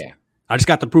I just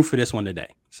got the proof for this one today.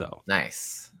 So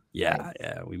nice. Yeah,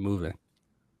 we moving.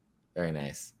 Very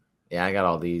nice. Yeah, I got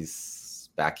all these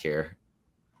back here.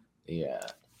 Yeah,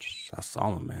 I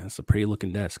saw them, man. It's a pretty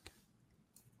looking desk.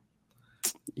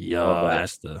 Yo,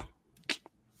 that's the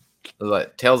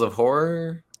Tales of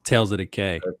Horror. Tales of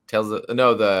Decay.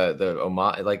 The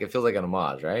homage. Like, it feels like an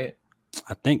homage, right?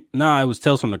 I think it was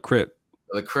Tales from the Crypt.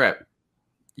 The Crypt.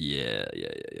 Yeah.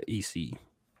 EC.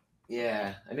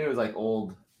 Yeah, I knew it was like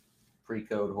old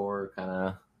pre-code horror kind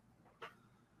of.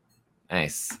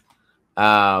 Nice.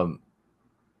 Um,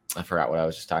 I forgot what I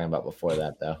was just talking about before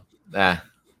that, though.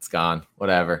 It's gone.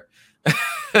 Whatever.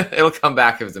 It'll come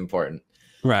back if it's important.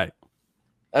 Right.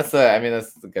 That's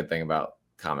the good thing about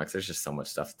comics. There's just so much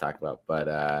stuff to talk about. But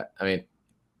I mean,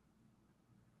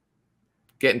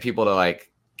 getting people to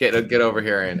like get over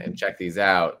here and check these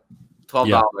out.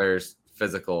 $12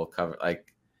 physical cover.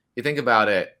 Like you think about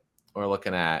it, we're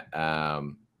looking at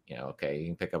okay, you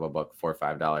can pick up a book $4 or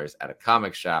 $5 at a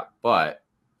comic shop, but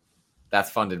that's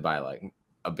funded by like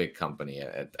a big company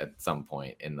at some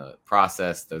point in the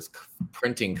process. Those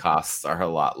printing costs are a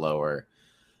lot lower.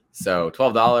 So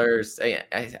 $12,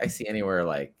 I see anywhere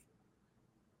like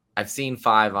I've seen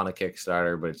 5 on a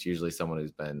Kickstarter, but it's usually someone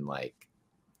who's been like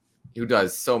who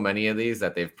does so many of these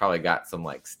that they've probably got some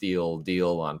like steal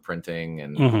deal on printing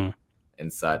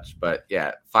and such. But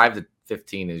yeah, 5 to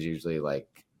 15 is usually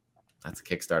like that's a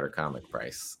Kickstarter comic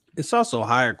price. It's also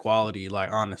higher quality.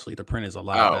 Like honestly, the print is a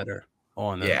lot better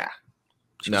on them. Yeah.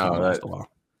 No,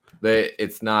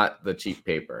 it's not the cheap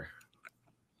paper.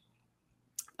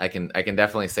 I can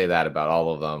definitely say that about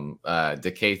all of them.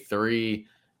 Decay 3,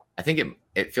 I think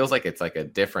it feels like it's like a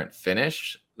different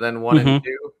finish than 1 and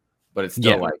 2, but it's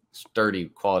still like sturdy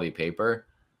quality paper.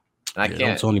 And I can't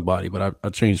don't tell anybody, but I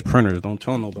changed printers. Don't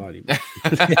tell nobody.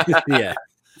 Yeah,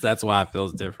 that's why it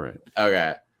feels different.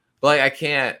 Okay, but like I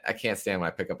can't stand when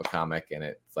I pick up a comic and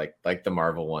it's like the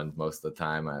Marvel one most of the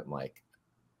time.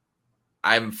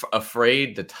 I'm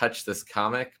afraid to touch this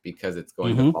comic because it's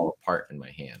going to fall apart in my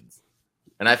hands.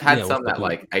 And I've had some that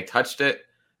like I touched it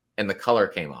and the color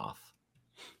came off.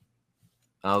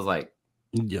 I was like,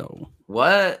 yo,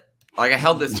 what? Like I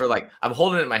held this for like, I'm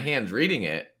holding it in my hands reading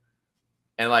it.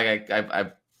 And like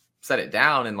I've set it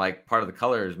down and like part of the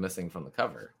color is missing from the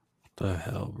cover. What the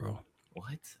hell, bro?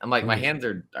 What? I'm like, my hands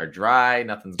are dry.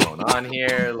 Nothing's going on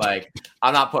here. Like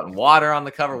I'm not putting water on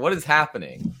the cover. What is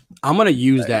happening? I'm gonna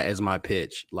use that as my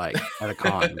pitch, like at a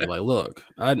con. Like, look,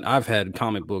 I've had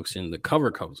comic books and the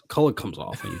color comes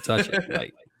off when you touch it,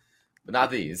 like, but not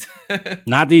these.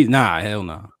 Not these. Nah, hell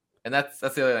no. Nah. And that's the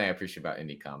other thing I appreciate about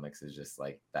indie comics is just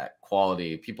like that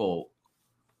quality. People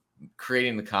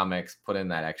creating the comics put in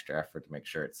that extra effort to make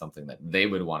sure it's something that they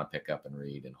would want to pick up and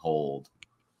read and hold,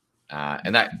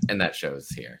 and that shows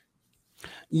here.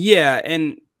 Yeah,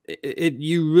 and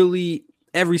you really.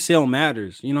 Every sale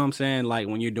matters, you know what I'm saying? Like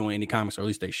when you're doing any comics, or at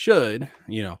least they should,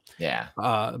 you know. Yeah.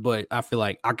 But I feel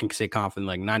like I can say confident,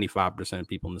 like 95% of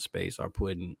people in the space are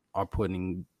putting,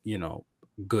 you know,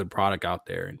 good product out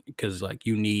there, because like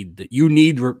you need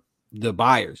the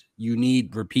buyers, you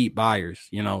need repeat buyers.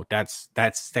 You know, that's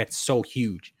so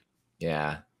huge.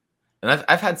 Yeah, and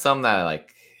I've had some that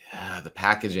like the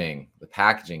packaging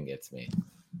gets me.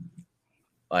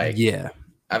 Like yeah,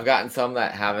 I've gotten some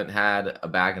that haven't had a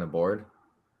bag and a board.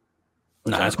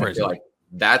 No, that's crazy. Like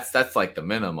that's like the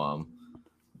minimum.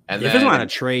 And if it's not a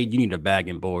trade, you need a bag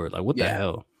and board. Like what the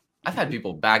hell? I've had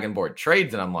people bag and board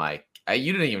trades, and I'm like,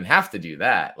 you didn't even have to do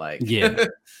that. Like, yeah.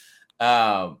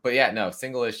 But yeah, no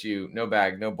single issue, no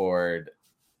bag, no board,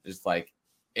 just like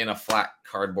in a flat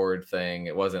cardboard thing.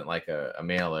 It wasn't like a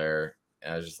mailer.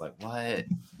 And I was just like, what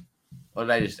did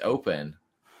I just open?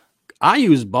 I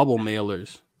use bubble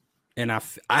mailers. And I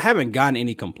haven't gotten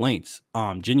any complaints.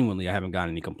 Genuinely, I haven't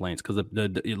gotten any complaints because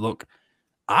look,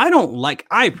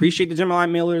 I appreciate the Gemini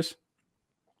mailers,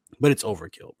 but it's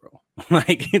overkill, bro.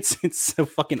 Like it's so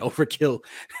fucking overkill.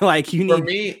 Like you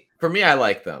need. For me, I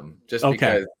like them just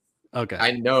because. Okay.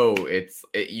 I know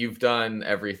you've done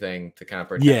everything to kind of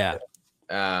protect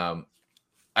it.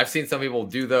 I've seen some people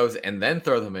do those and then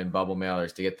throw them in bubble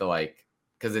mailers to get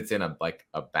because it's in a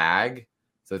bag.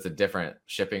 So it's a different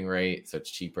shipping rate, so it's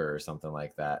cheaper or something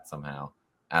like that somehow.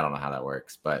 I don't know how that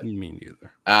works, but me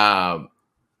neither.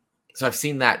 So I've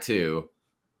seen that too,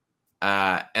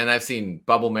 and I've seen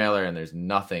bubble mailer, and there's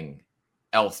nothing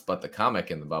else but the comic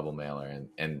in the bubble mailer,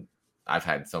 and I've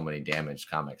had so many damaged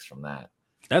comics from that.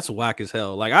 That's whack as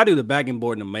hell. Like I do the bag and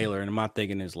board and the mailer, and my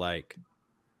thinking is like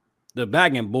the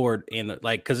bag and board and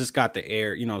because it's got the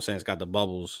air, you know what I'm saying? It's got the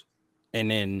bubbles,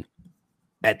 and then.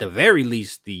 At the very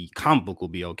least, the comic book will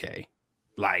be okay.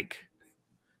 Like,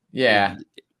 yeah,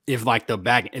 if like the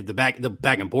bag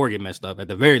and board get messed up, at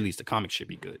the very least, the comic should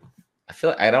be good. I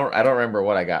feel like I don't remember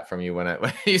what I got from you when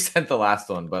you sent the last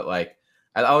one, but like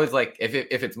I always like if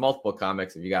it's multiple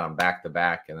comics, if you got them back to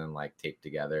back and then like taped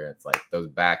together, it's like those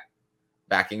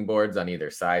backing boards on either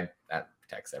side that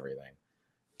protects everything.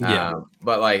 Yeah,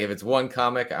 but like if it's one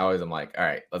comic, I always am like, all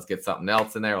right, let's get something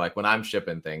else in there. Like when I'm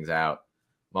shipping things out.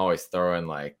 I'm always throwing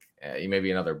like maybe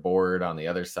another board on the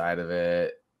other side of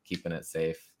it, keeping it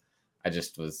safe. I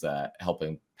just was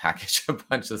helping package a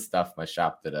bunch of stuff. My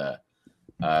shop did a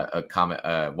a comment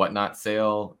whatnot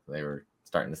sale. They were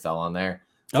starting to sell on there,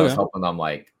 so I was Okay. helping them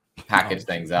like package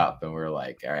things up, and we were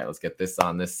like, all right, let's get this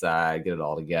on this side, get it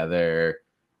all together.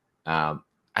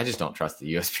 I just don't trust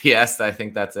the USPS. I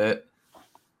think that's it.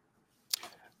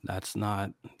 That's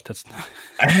not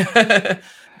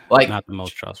Like, not the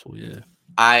most trustful. Yeah.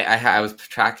 I was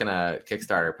tracking a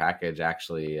Kickstarter package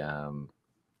actually,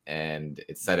 and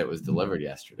it said it was delivered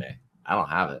yesterday. I don't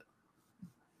have it.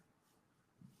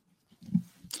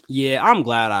 Yeah, I'm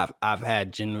glad I've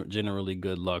had generally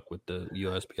good luck with the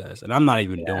USPS, and I'm not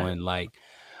even doing like,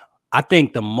 I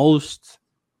think the most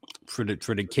for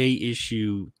the K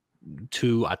issue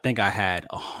 2, I think I had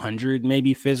 100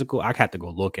 maybe physical. I had to go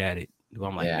look at it.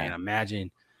 I'm like, man,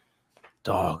 imagine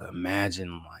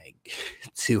like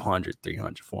 200,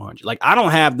 300, 400. Like, I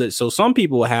don't have the, so some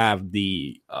people have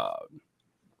the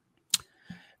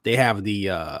they have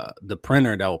the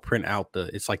printer that will print out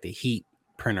it's like the heat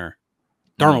printer,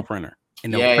 thermal printer,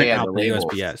 and they'll print out the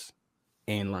USPS.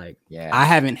 And like,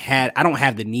 I don't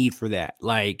have the need for that.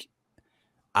 Like,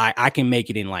 I can make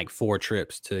it in like 4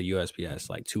 trips to USPS,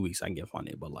 like 2 weeks I can get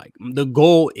funded. But like, the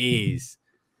goal is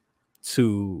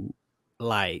to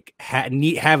like have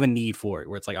a need for it,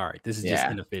 where it's like, all right, this is just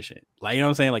inefficient. Like, you know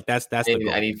what I'm saying? Like, that's the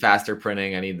goal. I need faster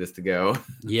printing. I need this to go.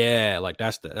 Yeah, like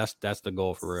that's the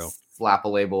goal for real. Slap a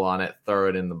label on it, throw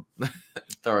it in the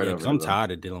throw it over. I'm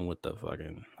tired of dealing with the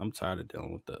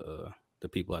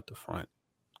people at the front.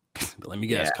 Let me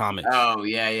guess, comics. Oh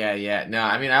yeah. No,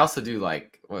 I mean, I also do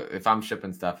like, if I'm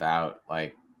shipping stuff out,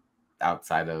 like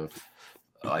outside of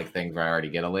like things where I already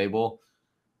get a label,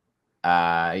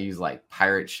 I use like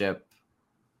Pirate Ship.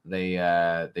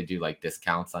 They do like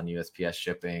discounts on USPS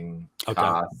shipping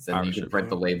costs, and you can print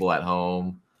the label at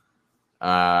home.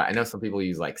 I know some people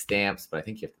use like stamps, but I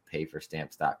think you have to pay for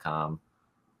stamps.com.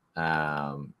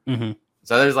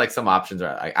 So there's like some options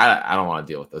where I don't want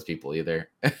to deal with those people either.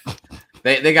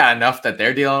 They got enough that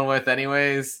they're dealing with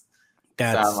anyways. So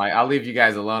I'm like, I'll leave you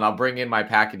guys alone. I'll bring in my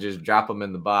packages, drop them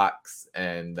in the box,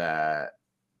 and I'm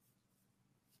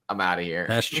out of here.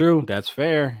 That's true. That's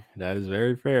fair. That is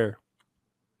very fair.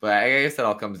 But I guess it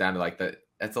all comes down to like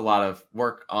that's a lot of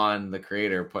work on the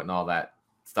creator putting all that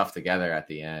stuff together at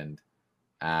the end.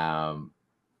 And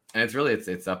it's really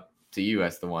it's up to you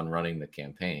as the one running the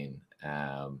campaign.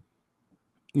 So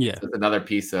it's another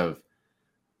piece of,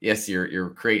 yes, you're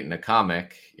creating a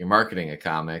comic, you're marketing a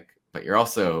comic, but you're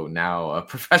also now a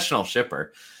professional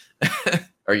shipper,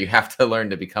 or you have to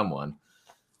learn to become one.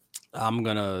 I'm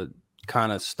gonna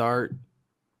start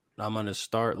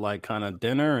like kind of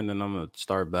dinner, and then I'm gonna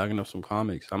start bagging up some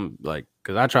comics. I'm like,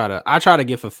 because I try to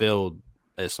get fulfilled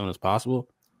as soon as possible.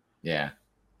 Yeah.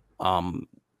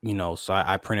 You know, so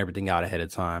I print everything out ahead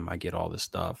of time. I get all this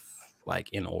stuff like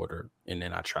in order, and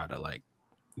then I try to like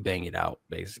bang it out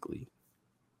basically.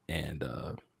 And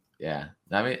yeah,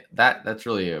 I mean, that's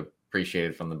really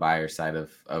appreciated from the buyer side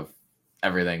of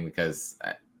everything, because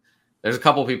there's a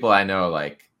couple people I know,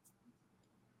 like,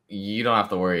 you don't have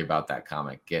to worry about that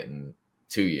comic getting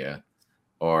to you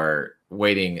or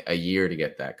waiting a year to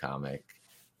get that comic.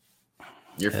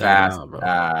 You're fast.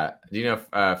 Do you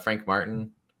know Frank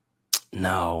Martin?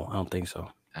 No, I don't think so.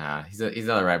 He's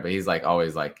another writer, but he's like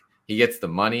always like, he gets the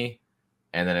money,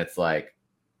 and then it's like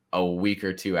a week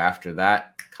or two after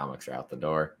that, comics are out the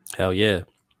door. Hell yeah,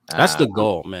 that's the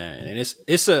goal, man. And it's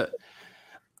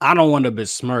I don't want to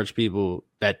besmirch people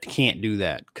that can't do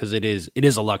that, because it is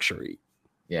a luxury.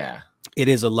 Yeah, it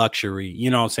is a luxury. You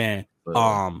know what I'm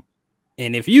saying?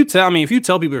 And if you tell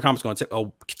people your comics going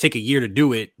to take a year to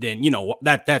do it, then you know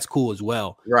that's cool as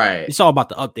well. Right. It's all about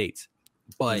the updates.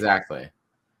 But exactly.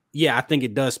 Yeah, I think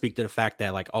it does speak to the fact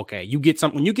that, like, okay, when you get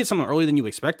something earlier than you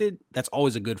expected, that's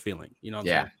always a good feeling. You know what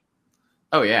I'm saying?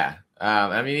 Oh yeah.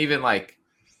 I mean, even like,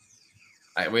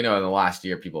 we know in the last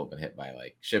year people have been hit by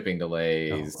like shipping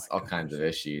delays, all kinds of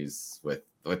issues with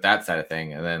that side of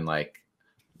thing. And then like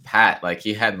Pat, like,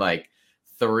 he had like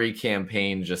 3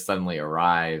 campaigns just suddenly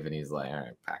arrive, and he's like, all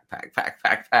right,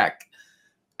 pack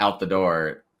out the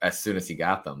door as soon as he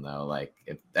got them, though. Like,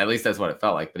 at least that's what it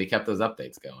felt like. But he kept those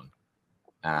updates going.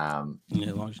 Yeah,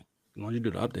 as long as you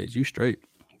do the updates, you straight.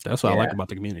 That's what I like about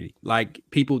the community. Like,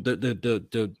 people,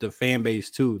 the fan base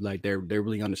too. Like, they're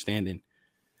really understanding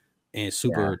and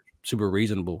super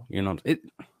reasonable. You know,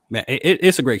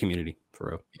 it's a great community for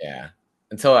real. Yeah.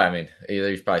 Until, I mean,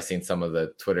 you've probably seen some of the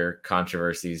Twitter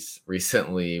controversies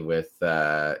recently with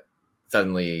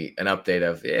suddenly an update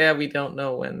of, we don't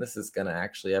know when this is going to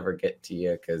actually ever get to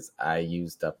you, because I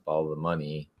used up all the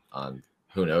money on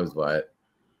who knows what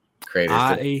creators.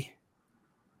 I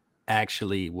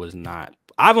actually was not.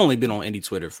 I've only been on indie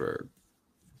Twitter for,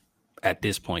 at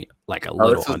this point, like a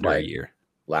little under a year.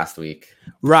 last week.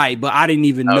 Right, but I didn't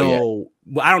even Oh, yeah. know.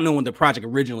 Well, I don't know when the project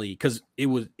originally, because it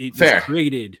was Fair.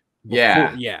 created before.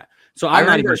 Yeah. Yeah, so I I'm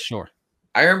not even remember sure.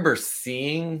 I remember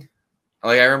seeing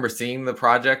the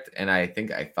project, and I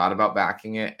think I thought about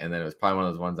backing it, and then it was probably one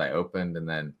of those ones I opened, and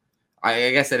then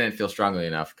I guess I didn't feel strongly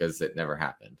enough because it never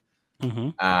happened.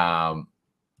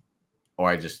 Or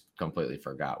I just completely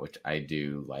forgot, which I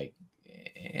do like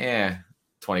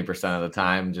 20% of the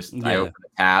time. Just I open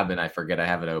a tab and I forget I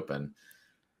have it open.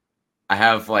 I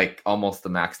have like almost the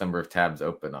max number of tabs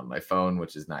open on my phone,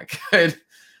 which is not good.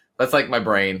 That's like my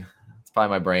brain. It's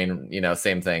probably my brain,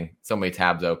 same thing. So many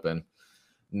tabs open.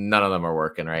 None of them are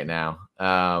working right now.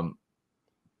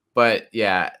 But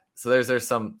yeah, so there's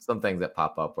some things that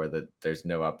pop up where there's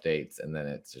no updates and then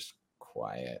it's just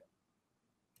quiet.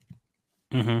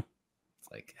 It's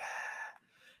like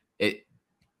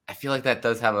I feel like that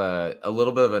does have a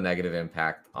little bit of a negative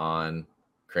impact on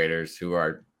creators who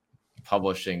are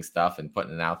publishing stuff and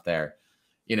putting it out there,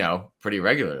 pretty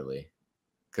regularly,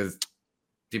 because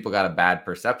people got a bad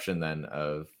perception then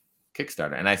of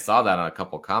Kickstarter. And I saw that on a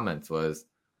couple comments was,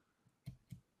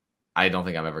 I don't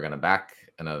think I'm ever going to back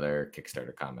another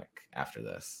Kickstarter comic after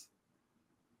this,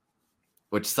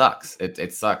 which sucks.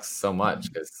 It sucks so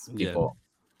much because people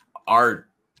are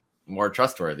more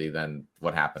trustworthy than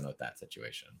what happened with that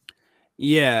situation.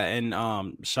 Yeah,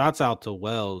 and shouts out to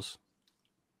Wells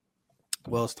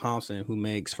Thompson, who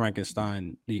makes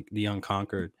Frankenstein the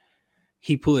Unconquered.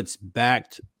 He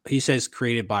says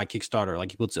created by Kickstarter,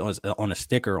 like he puts it on a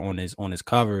sticker on his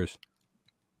covers.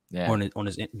 Yeah. On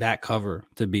his back cover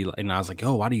to be like, and I was like,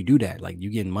 oh, why do you do that? Like, you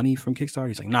getting money from Kickstarter?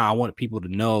 He's like, nah, I want people to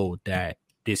know that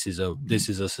this is a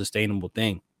sustainable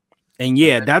thing. And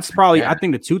yeah, that's probably, I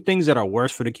think the two things that are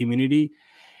worse for the community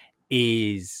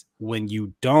is when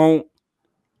you don't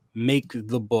make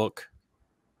the book,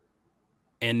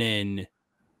 and then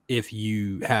if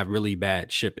you have really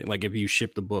bad shipping, like if you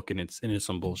ship the book and it's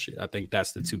some bullshit. I think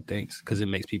that's the two things, because it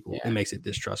makes it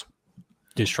distrustful.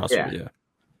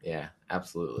 Yeah,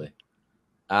 absolutely.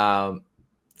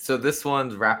 So this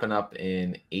one's wrapping up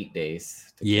in 8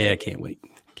 days. I can't wait.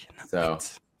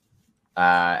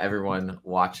 Everyone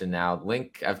watching now,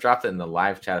 link, I've dropped it in the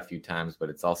live chat a few times, but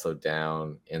it's also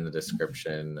down in the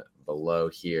description below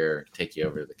here. Take you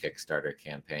over to the Kickstarter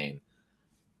campaign.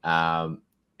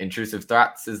 Intrusive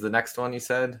Thoughts is the next one, you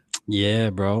said?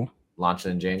 Yeah, bro.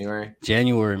 Launching in January,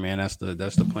 man. That's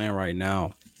the plan right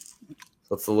now.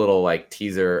 So it's a little like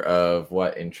teaser of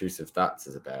what Intrusive Thoughts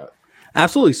is about.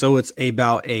 Absolutely. So it's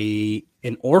about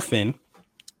an orphan,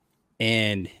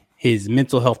 and his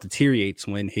mental health deteriorates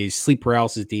when his sleep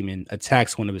paralysis demon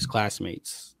attacks one of his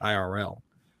classmates IRL.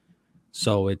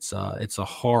 So it's a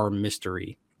horror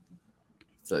mystery.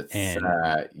 So it's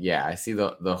I see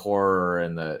the horror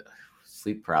and the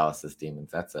sleep paralysis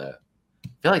demons. I feel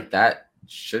like that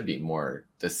should be more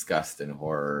discussed in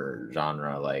horror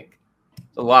genre. Like,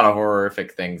 a lot of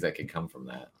horrific things that could come from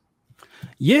that.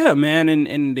 Yeah, man,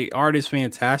 and the art is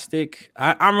fantastic.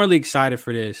 I'm really excited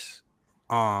for this,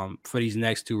 for these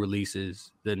next two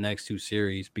releases, the next two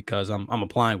series, because I'm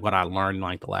applying what I learned in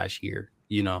like the last year.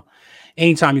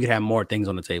 Anytime you can have more things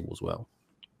on the table as well,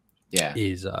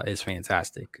 is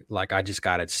fantastic. Like,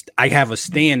 I have a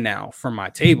stand now for my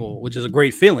table, which is a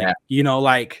great feeling.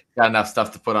 Like, got enough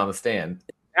stuff to put on the stand.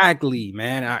 Exactly,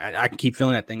 man. I can keep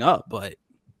filling that thing up,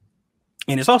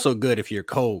 and it's also good if you're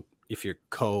you're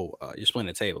splitting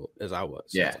a table, as I was.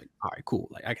 So it's like, all right, cool.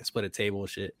 Like, I can split a table and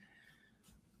shit.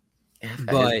 Yeah,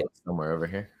 but somewhere over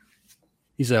here.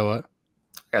 You said what?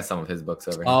 I got some of his books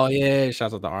over here. Oh yeah,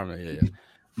 shouts out to Armin. Yeah.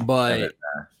 But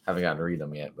haven't gotten to read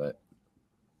them yet, but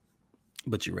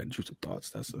you read Intrusive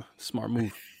Thoughts. That's a smart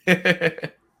move.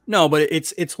 No, but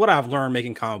it's what I've learned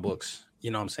making comic books.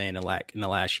 You know what I'm saying? In the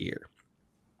last year,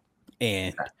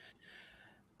 and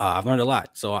I've learned a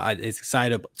lot. So it's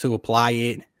excited to apply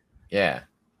it. Yeah.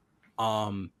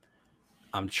 I'm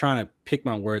trying to pick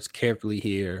my words carefully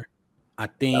here. I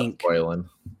think spoiling.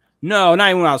 No, not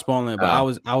even without spoiling,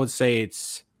 but I would say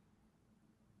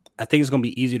I think it's gonna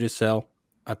be easier to sell.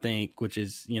 I think, which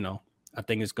is, I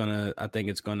think it's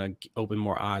gonna open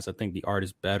more eyes. I think the art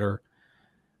is better.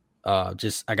 I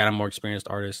got a more experienced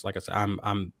artist. Like I said,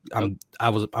 I'm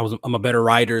a better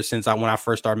writer since when I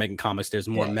first started making comics. There's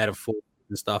more metaphor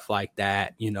and stuff like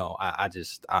that.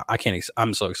 I can't.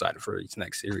 I'm so excited for this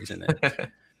next series, and then,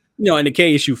 in the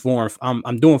K issue form,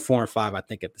 I'm doing 4 and 5. I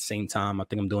think at the same time. I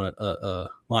think I'm doing a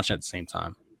launch at the same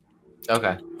time.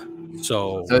 Okay.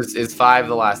 So is 5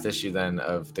 the last issue then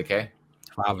of Decay?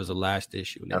 5 is the last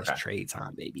issue, and then it's trade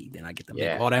time, baby. Then I get to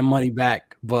make all that money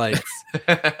back. But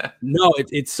no,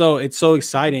 it's so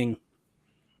exciting,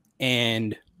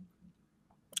 and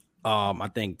I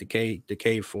think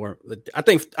Decay for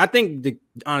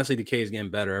honestly Decay is getting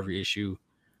better every issue,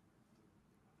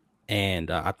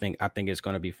 and I think it's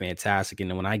going to be fantastic. And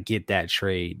then when I get that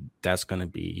trade, that's going to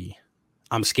be.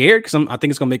 I'm scared because I think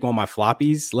it's gonna make one of my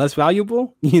floppies less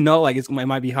valuable. You know, like it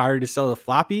might be harder to sell the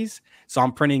floppies. So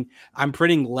I'm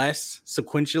printing less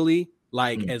sequentially,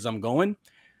 like Mm. as I'm going.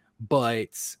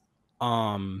 But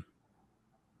um,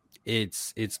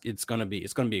 it's gonna be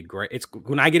a great. It's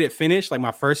when I get it finished, like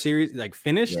my first series, like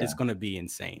finished, Yeah. it's gonna be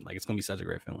insane. Like it's gonna be such a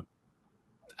great feeling.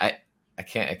 I I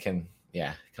can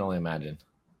yeah, I can only imagine.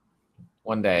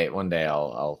 One day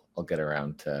I'll get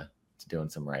around to doing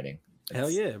some writing. Hell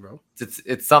yeah, bro.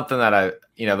 It's something that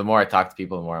the more I talk to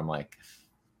people, the more I'm like,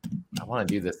 I want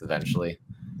to do this eventually.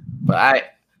 But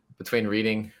between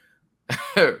reading,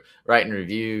 writing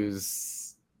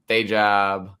reviews, day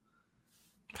job,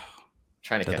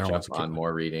 trying to That catch other up one's on killing.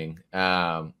 more reading,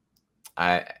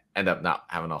 I end up not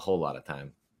having a whole lot of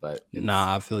time. But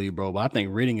Nah, I feel you, bro. But I think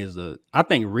reading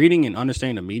and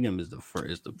understanding the medium is the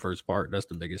first part. That's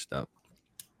the biggest step.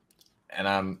 and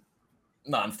I'm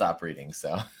nonstop reading.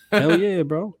 So Hell yeah,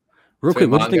 bro. Real between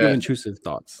quick, what do you think of manga, intrusive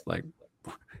thoughts? Like,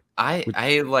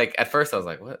 I like at first I was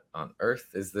like, what on earth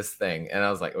is this thing? And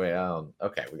I was like, wait,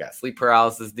 okay, we got sleep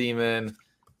paralysis demon,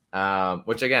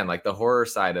 which again, like the horror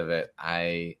side of it,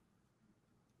 I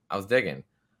was digging.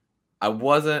 I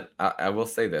will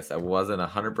say this, I wasn't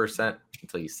 100%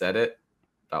 until you said it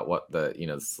about what the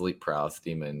sleep paralysis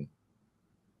demon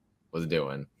was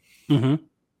doing. mm-hmm,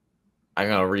 I'm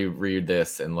gonna reread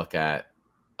this and look at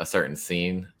a certain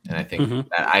scene, and I think mm-hmm.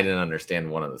 that I didn't understand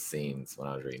one of the scenes when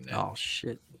I was reading it. Oh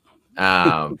shit.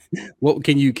 Um, What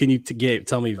can you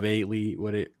tell me vaguely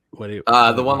what the it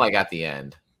one was? like at the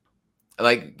end,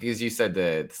 like because you said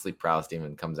the sleep paralysis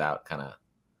demon comes out kind of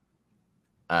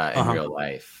in Uh-huh. real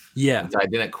life, Yeah. and so I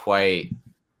didn't quite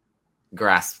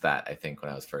grasp that. I think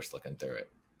when I was first looking through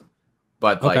it,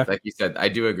 but Okay. like you said, I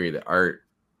do agree that art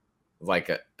is like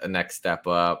a next step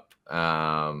up.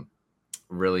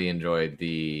 Really enjoyed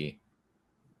the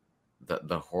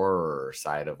horror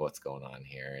side of what's going on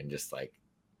here, and just like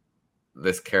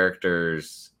this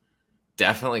character's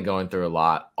definitely going through a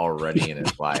lot already in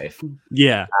his life.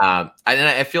 Yeah. And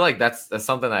I feel like that's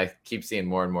something I keep seeing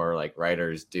more and more like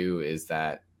writers do, is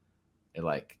that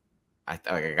like I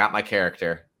got my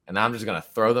character and now I'm just gonna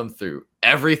throw them through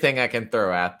everything I can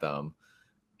throw at them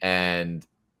and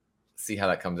see how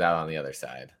that comes out on the other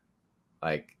side.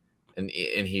 Like, and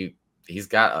he's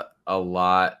got a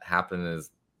lot happening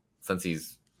since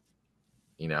he's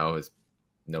his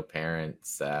no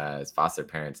parents, his foster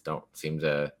parents don't seem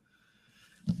to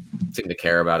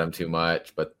care about him too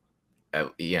much, but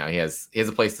he has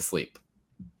a place to sleep.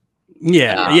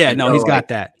 Yeah. Yeah. And No, so he's like got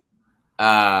that.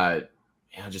 uh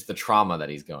just the trauma that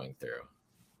he's going through.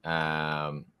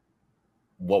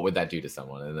 What would that do to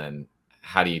someone? And then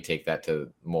how do you take that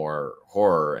to more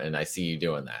horror? And I see you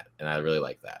doing that, and I really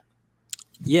like that.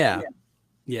 Yeah.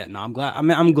 Yeah, no, I'm glad. I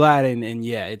mean, I'm glad, and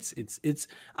yeah, it's.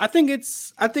 I think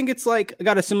it's like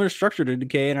got a similar structure to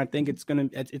Decay, and I think it's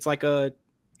like a,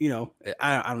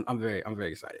 I'm very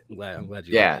excited. I'm glad you like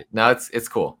Yeah, it. no, it's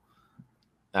cool.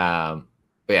 But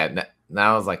yeah,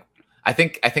 now I was like, I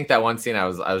think that one scene I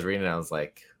was reading, and I was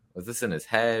like, was this in his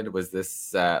head? Was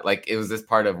this like it was this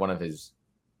part of one of his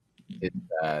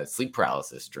sleep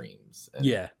paralysis dreams?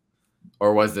 Yeah,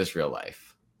 Or was this real life?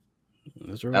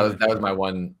 that's real life, That was bro. my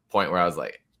one point where I was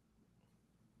like,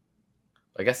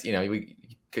 I guess we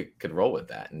could roll with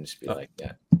that and just be like,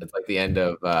 yeah, it's like the end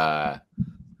of uh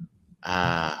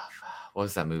what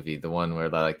was that movie? The one where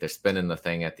they're spinning the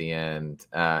thing at the end,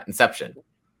 Inception.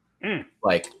 Mm.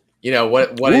 Like,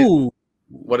 Ooh,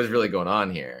 what is really going on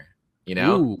here?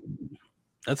 ooh,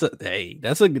 that's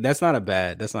not a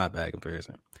bad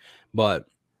comparison, but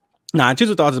nah,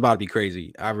 Choose Thoughts is about to be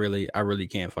crazy. I really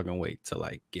can't fucking wait to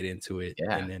like get into it,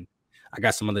 Yeah. and then I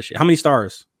got some other shit. How many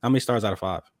stars? How many stars out of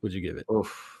 5 would you give it?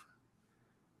 Oof.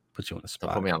 Put you on the Don't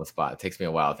put spot. me on the spot. It takes me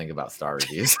a while to think about star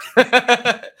reviews.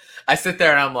 I sit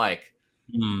there and I'm like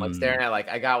staring at, like,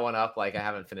 I got one up, like I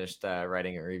haven't finished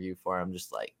writing a review for. I'm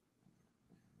just like,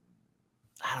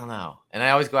 I don't know. And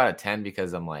I always go out of 10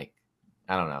 because I'm like,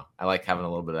 I don't know. I like having a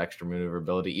little bit of extra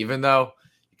maneuverability, even though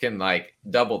you can like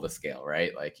double the scale,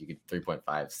 right? Like you could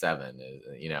 3.5, 7,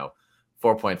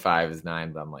 4.5 is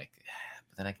 9, but I'm like,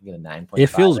 but then I can get a 9.5 It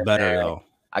feels in better there. though.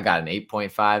 I got an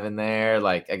 8.5 in there.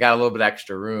 Like I got a little bit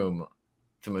extra room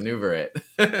to maneuver it.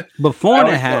 But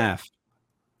I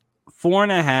four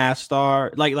and a half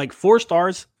star, like 4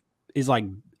 stars is like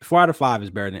 4 out of 5 is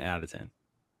better than 8 out of 10.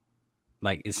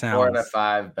 Like it 4 out of sounds,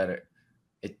 5 better.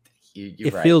 You're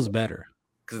it right, feels better.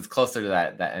 because it's closer to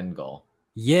that end goal.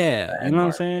 Yeah, you know what I'm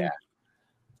mark. saying? Yeah. I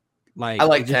Like it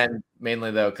like just 10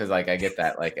 mainly though, because like I get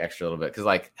that like extra little bit. Because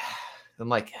like I'm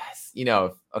like,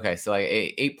 okay, so like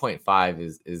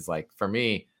 8.5 is like for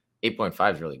me,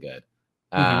 8.5 is really good.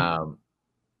 mhm.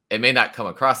 It may not come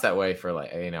across that way for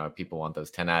like people want those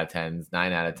 10 out of 10s,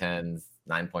 9 out of 10s,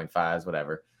 9.5s,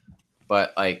 whatever.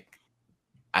 But like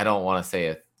I don't want to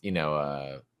say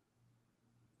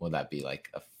would that be like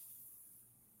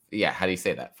yeah, how do you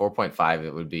say that? 4.5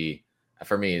 it would be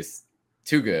for me is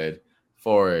too good.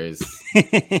 4 is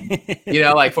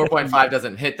like 4.5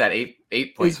 doesn't hit that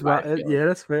 8.5 feeling, yeah,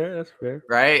 that's fair. That's fair.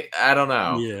 right? I don't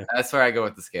know. Yeah. That's where I go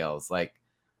with the scales. Like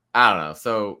I don't know.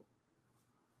 So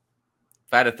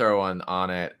if I had to throw one on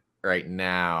it right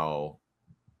now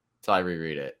till I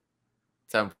reread it,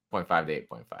 7.5 to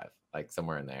 8.5, like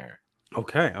somewhere in there.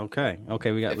 Okay.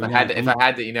 We got. If We're I had going. to, if I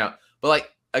had to, but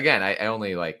like again, I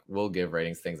only like will give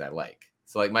ratings things I like.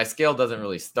 So like my scale doesn't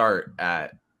really start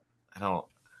at. I don't.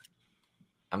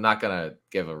 I'm not gonna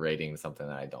give a rating to something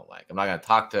that I don't like. I'm not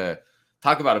gonna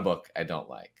talk about a book I don't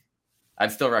like.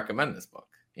 I'd still recommend this book.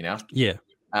 Yeah.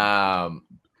 Um,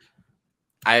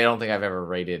 I don't think I've ever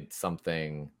rated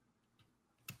something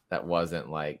that wasn't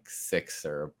like 6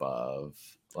 or above.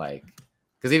 Like,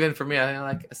 because even for me, I think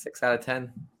like a 6 out of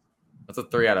 10. That's a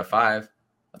 3 out of 5.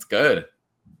 That's good.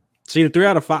 See, the 3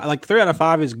 out of 5, like 3 out of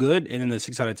 5 is good, and then the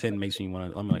 6 out of 10 makes me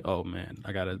want to. I'm like, oh man,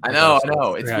 I gotta. I I gotta.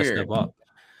 know. I It's gotta weird, step up.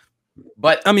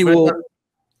 but I mean, but, well,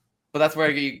 but that's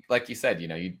where like you said,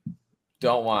 you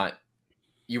don't want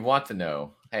you want to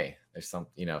know, hey, there's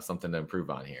something to improve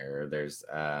on here. Or there's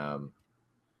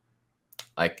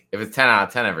like if it's 10 out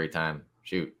of 10 every time,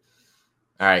 shoot.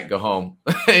 All right, go home.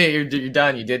 you're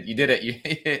done. You did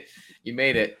it. You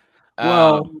made it.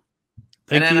 well, And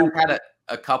thank then you. I've had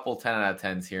a couple 10 out of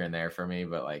 10s here and there for me,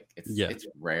 but like Yeah, it's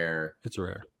rare. it's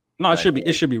rare. No, it That I should be. feel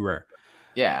It like, should be rare.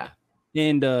 yeah.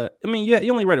 And I mean, yeah,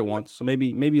 you only read it once, so maybe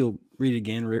you'll read it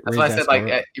again, That's why raise I that said like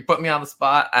score up. you put me on the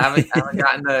spot. I haven't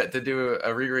gotten to do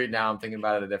a reread now. I'm thinking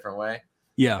about it a different way.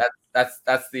 Yeah.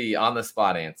 That's the on the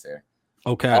spot answer.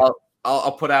 Okay.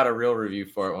 I'll put out a real review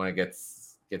for it when it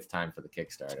gets time for the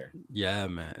Kickstarter. Yeah,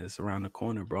 man, it's around the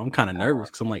corner, bro. I'm kind of nervous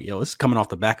because I'm like, yo, it's coming off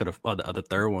the back of the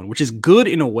third one, which is good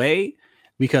in a way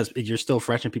because you're still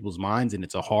fresh in people's minds and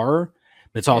it's a horror.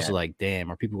 But it's Yeah. also like, damn,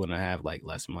 are people gonna have like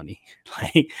less money?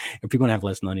 Like, are people gonna have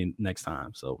less money next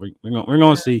time? So we're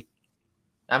gonna see.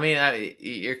 I mean,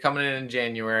 you're coming in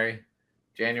January.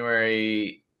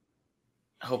 January.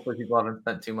 Hopefully, people haven't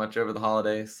spent too much over the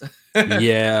holidays.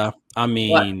 Yeah, I but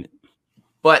mean,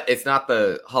 but it's not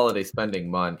the holiday spending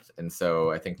month, and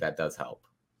so I think that does help.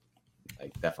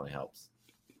 Like, definitely helps.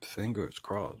 fingers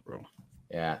crossed, bro.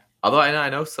 Yeah. Although I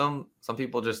know some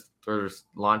people just are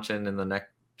launching in the next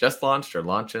just launched or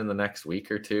launching in the next week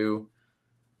or two.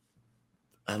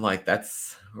 I'm like,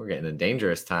 we're getting a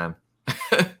dangerous time.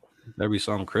 There be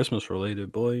something Christmas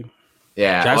related, boy.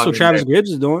 Yeah. That's Well, I what mean, Travis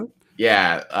Gibbs is doing.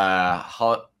 yeah.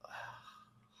 I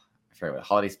forget what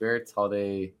holiday spirits,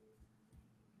 holiday.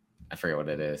 I forget what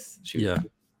it is. Shoot. Yeah.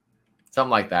 Something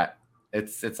like that.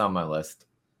 It's on my list.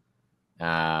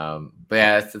 But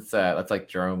yeah, that's like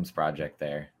Jerome's project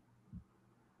there.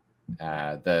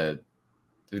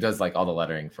 Who does like all the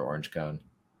lettering for Orange Cone.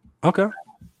 Okay.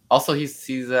 Also, he's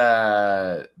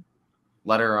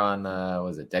letter on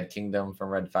was it Dead Kingdom from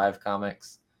Red 5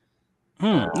 Comics.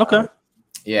 Okay.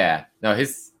 Yeah, no,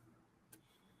 his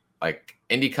like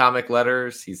indie comic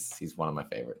letters. He's one of my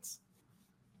favorites.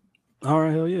 All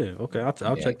right. Hell yeah. Okay. I'll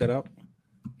Yeah. check that out.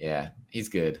 Yeah, he's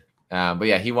good. But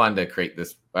yeah, he wanted to create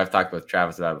this. I've talked with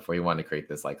Travis about it before. He wanted to create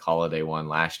this like holiday one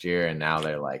last year, and now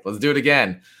they're like, let's do it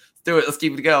again. Let's do it. Let's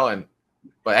keep it going.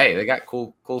 But hey, they got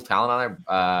cool talent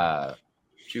on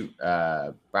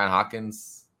there. Brian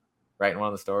Hawkins writing one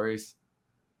of the stories.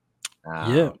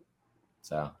 Yeah.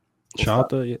 So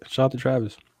Shout out to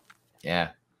Travis. Yeah.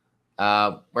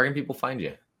 Where can people find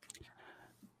you?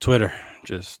 Twitter.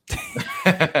 Just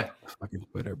fucking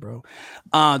Twitter, bro.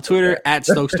 Twitter at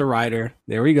Stokes the Writer.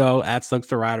 There we go. At Stokes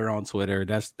the Writer on Twitter.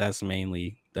 That's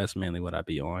mainly what I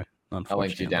be on. I'll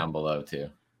link you down below too.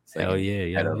 So hell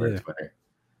yeah. Head over to Twitter.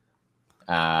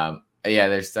 Yeah,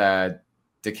 there's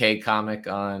Decay Comic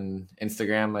on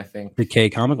Instagram, I think. Decay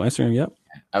Comic on Instagram, yep.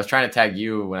 I was trying to tag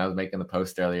you when I was making the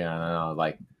post earlier, and I don't know,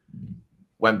 like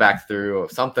went back through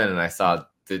something and I saw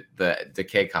the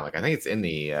Decay Comic. I think it's in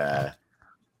the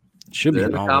should be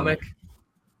in the comic,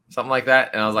 something like that.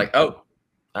 And I was like, oh,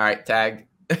 all right, tagged.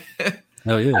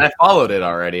 Hell yeah. And I followed it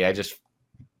already. I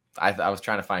was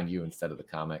trying to find you instead of the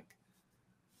comic.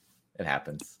 It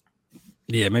happens.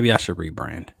 Yeah, maybe I should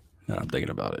rebrand. Now I'm thinking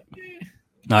about it.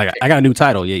 No, I got a new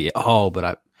title. Yeah. Oh,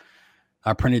 but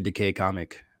I printed Decay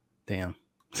Comic. Damn.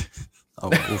 Oh,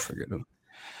 we'll figure it out.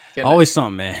 Always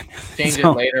something, man. Change it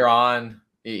later on,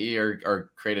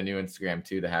 or create a new Instagram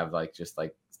too to have like just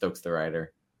like Stokes the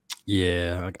writer.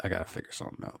 Yeah, I gotta figure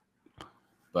something out.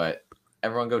 But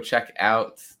everyone go check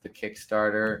out the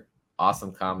Kickstarter.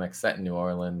 Awesome comic set in New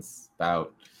Orleans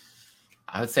about,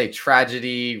 I would say,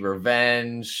 tragedy,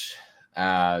 revenge,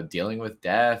 dealing with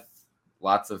death.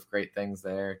 Lots of great things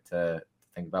there to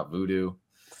think about. Voodoo.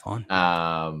 Fun.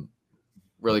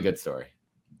 Really good story.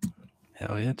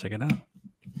 Hell yeah, check it out.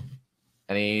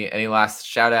 Any last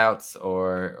shout outs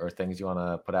or things you want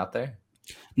to put out there?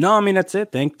 No, I mean that's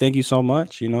it. Thank you so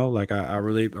much. You know, like I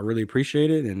really appreciate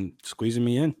it and squeezing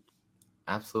me in.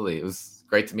 Absolutely. It was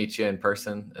great to meet you in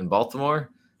person in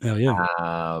Baltimore. Hell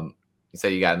yeah. You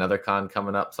said you got another con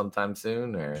coming up sometime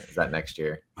soon, or is that next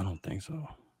year? I don't think so.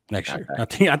 Next year.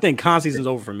 I think con season's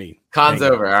over for me. Con's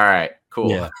over. All right.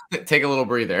 Cool. Yeah. Take a little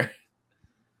breather.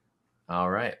 All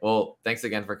right. Well, thanks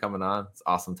again for coming on. It's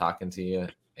awesome talking to you.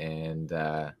 And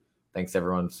thanks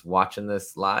everyone who's watching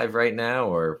this live right now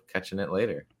or catching it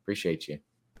later. Appreciate you.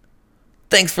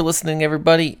 Thanks for listening,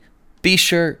 everybody. Be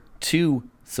sure to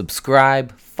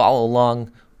subscribe, follow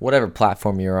along, whatever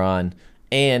platform you're on,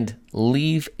 and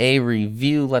leave a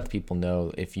review. Let people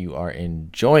know if you are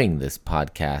enjoying this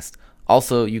podcast.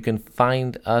 Also, you can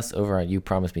find us over at You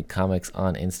Promise Me Comics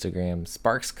on Instagram,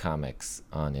 Sparks Comics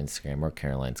on Instagram, or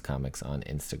Caroline's Comics on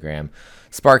Instagram,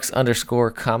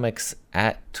 Sparks_comics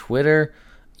at Twitter,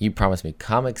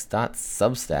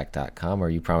 youpromisemecomics.substack.com, or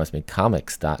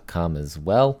youpromisemecomics.com as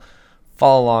well.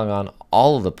 Follow along on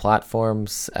all of the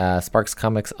platforms. Sparks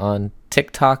Comics on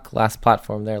TikTok, last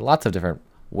platform there. Lots of different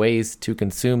ways to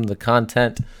consume the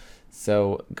content.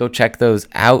 So go check those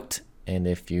out. And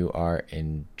if you are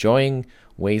enjoying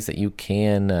ways that you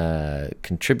can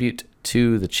contribute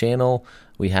to the channel,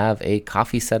 we have a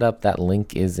coffee set up. That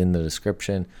link is in the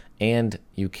description. And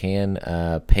you can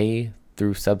pay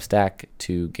through Substack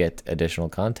to get additional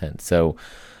content. So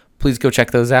please go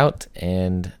check those out.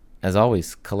 And as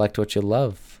always, collect what you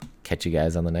love. Catch you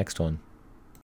guys on the next one.